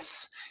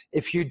 Yes.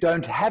 If you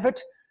don't have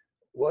it,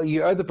 well,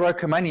 you owe the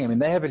broker money. I mean,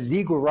 they have a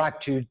legal right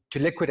to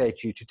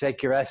liquidate you, to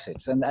take your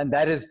assets, and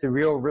that is the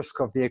real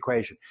risk of the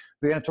equation.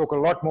 We're going to talk a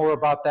lot more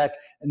about that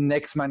in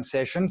next month's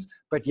sessions,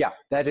 but yeah,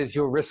 that is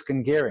your risk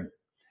in gearing.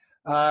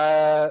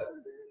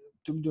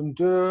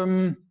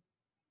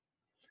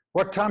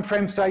 What time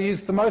frames do I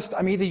use the most?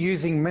 I'm either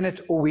using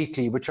minute or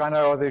weekly, which I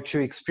know are the two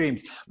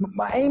extremes.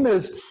 My aim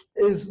is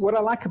what I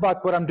like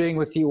about what I'm doing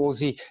with the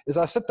Aussie is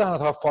I sit down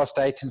at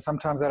 8:30, and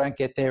sometimes I don't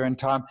get there in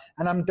time,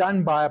 and I'm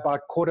done by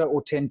about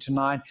 8:45 to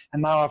 9,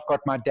 and now I've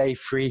got my day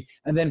free.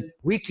 And then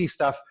weekly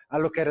stuff I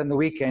look at on the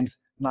weekends,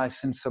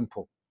 nice and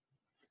simple.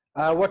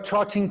 What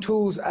charting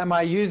tools am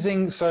I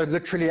using? So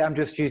literally I'm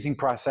just using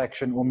price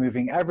action or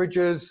moving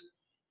averages.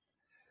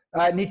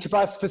 Need to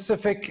buy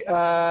specific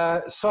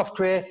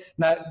software.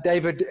 Now,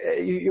 David,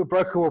 your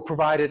broker will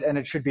provide it, and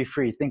it should be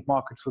free. Think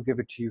Markets will give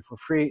it to you for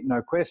free,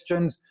 no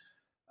questions.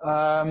 They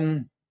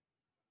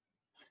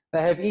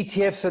have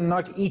ETFs and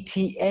not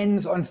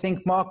ETNs on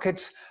Think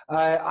Markets.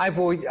 I've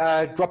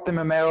dropped them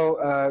a mail.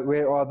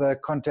 Where are the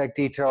contact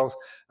details?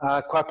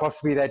 Quite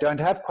possibly they don't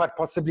have. Quite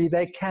possibly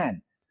they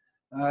can.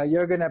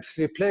 Jürgen,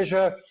 absolute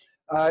pleasure.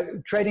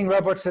 Trading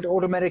robots that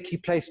automatically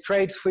place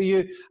trades for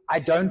you. I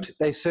don't.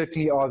 They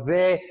certainly are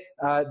there.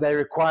 They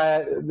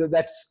require,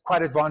 that's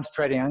quite advanced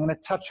trading. I'm going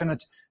to touch on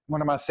it in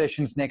one of my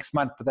sessions next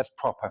month, but that's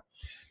proper.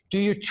 Do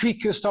you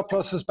tweak your stop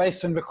losses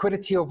based on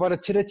liquidity or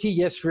volatility?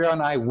 Yes,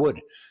 Rion, I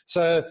would.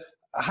 So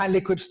high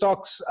liquid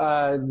stocks,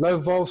 low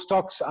vol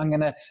stocks, I'm going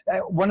to,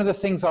 one of the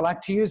things I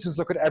like to use is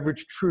look at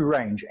average true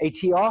range.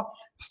 ATR,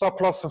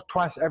 stop loss of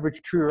twice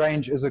average true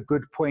range is a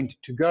good point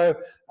to go.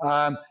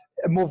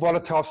 A more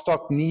volatile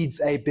stock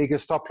needs a bigger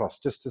stop loss,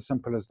 just as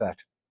simple as that.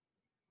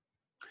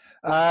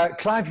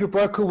 Clive, your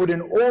broker would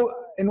in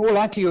all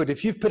likelihood,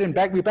 if you've put in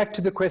we're back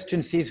to the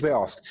question C's we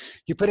asked.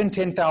 You put in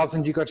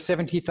 10,000, you got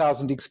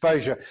 70,000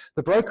 exposure.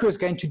 The broker is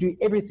going to do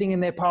everything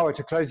in their power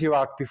to close you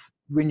out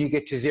when you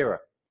get to zero.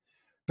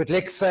 But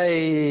let's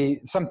say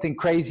something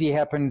crazy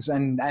happens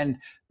and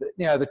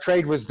you know the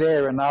trade was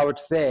there and now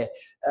it's there.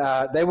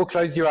 They will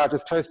close you out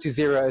as close to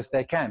zero as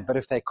they can. But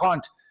if they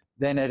can't,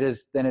 then it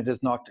is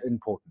not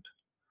important.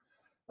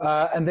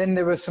 And then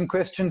there were some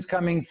questions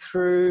coming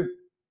through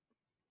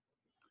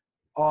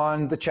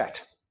on the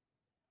chat.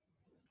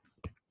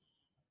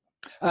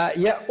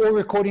 Yeah, all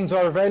recordings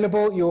are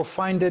available. You'll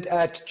find it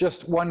at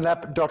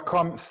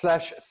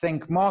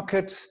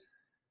justonelap.com/thinkmarkets.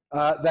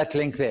 That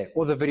link there.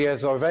 All the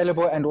videos are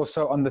available and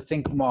also on the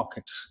Think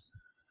Markets.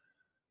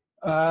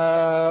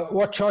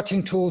 What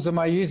charting tools am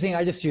I using?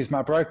 I just use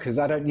my brokers.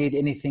 I don't need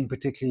anything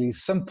particularly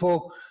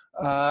simple.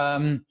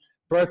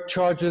 Broke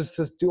charges,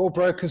 do all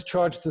brokers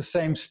charge the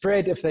same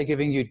spread if they're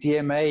giving you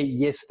DMA?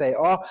 Yes, they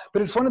are.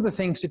 But it's one of the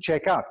things to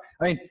check out.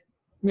 I mean,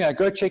 you know,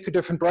 go check your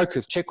different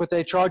brokers, check what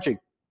they're charging.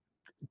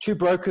 Two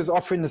brokers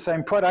offering the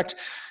same product,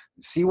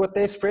 see what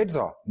their spreads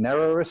are.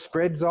 Narrower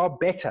spreads are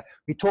better.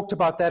 We talked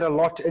about that a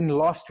lot in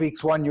last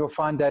week's one. You'll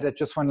find that at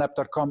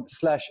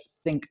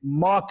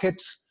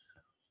justonelap.com/thinkmarkets.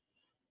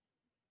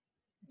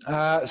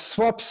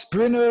 Swaps,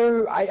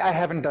 Bruno, I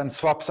haven't done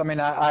swaps. I mean,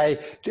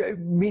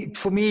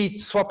 for me,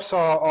 swaps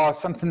are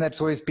something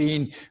that's always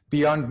been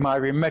beyond my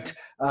remit.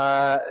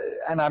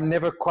 And I'm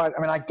never quite,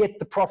 I mean, I get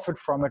the profit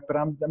from it, but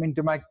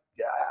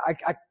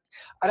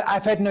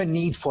I've had no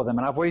need for them.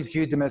 And I've always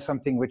viewed them as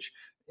something which,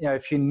 you know,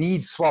 if you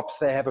need swaps,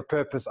 they have a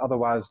purpose,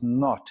 otherwise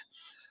not.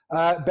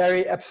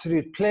 Barry,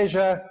 absolute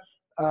pleasure.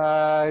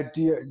 We're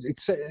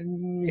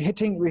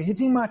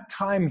hitting my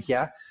time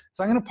here.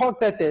 So I'm going to park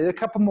that there. There are a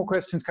couple more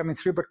questions coming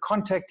through, but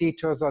contact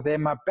details are there.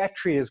 My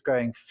battery is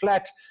going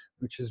flat,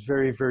 which is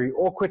very, very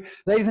awkward.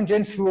 Ladies and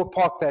gents, we will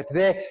park that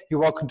there.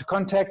 You're welcome to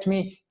contact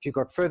me. If you've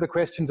got further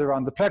questions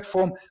around the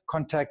platform,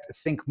 contact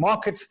Think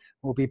Markets.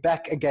 We'll be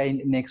back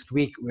again next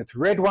week with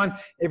Red One.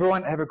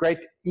 Everyone, have a great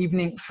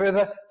evening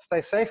further.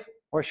 Stay safe.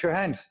 Wash your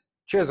hands.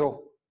 Cheers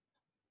all.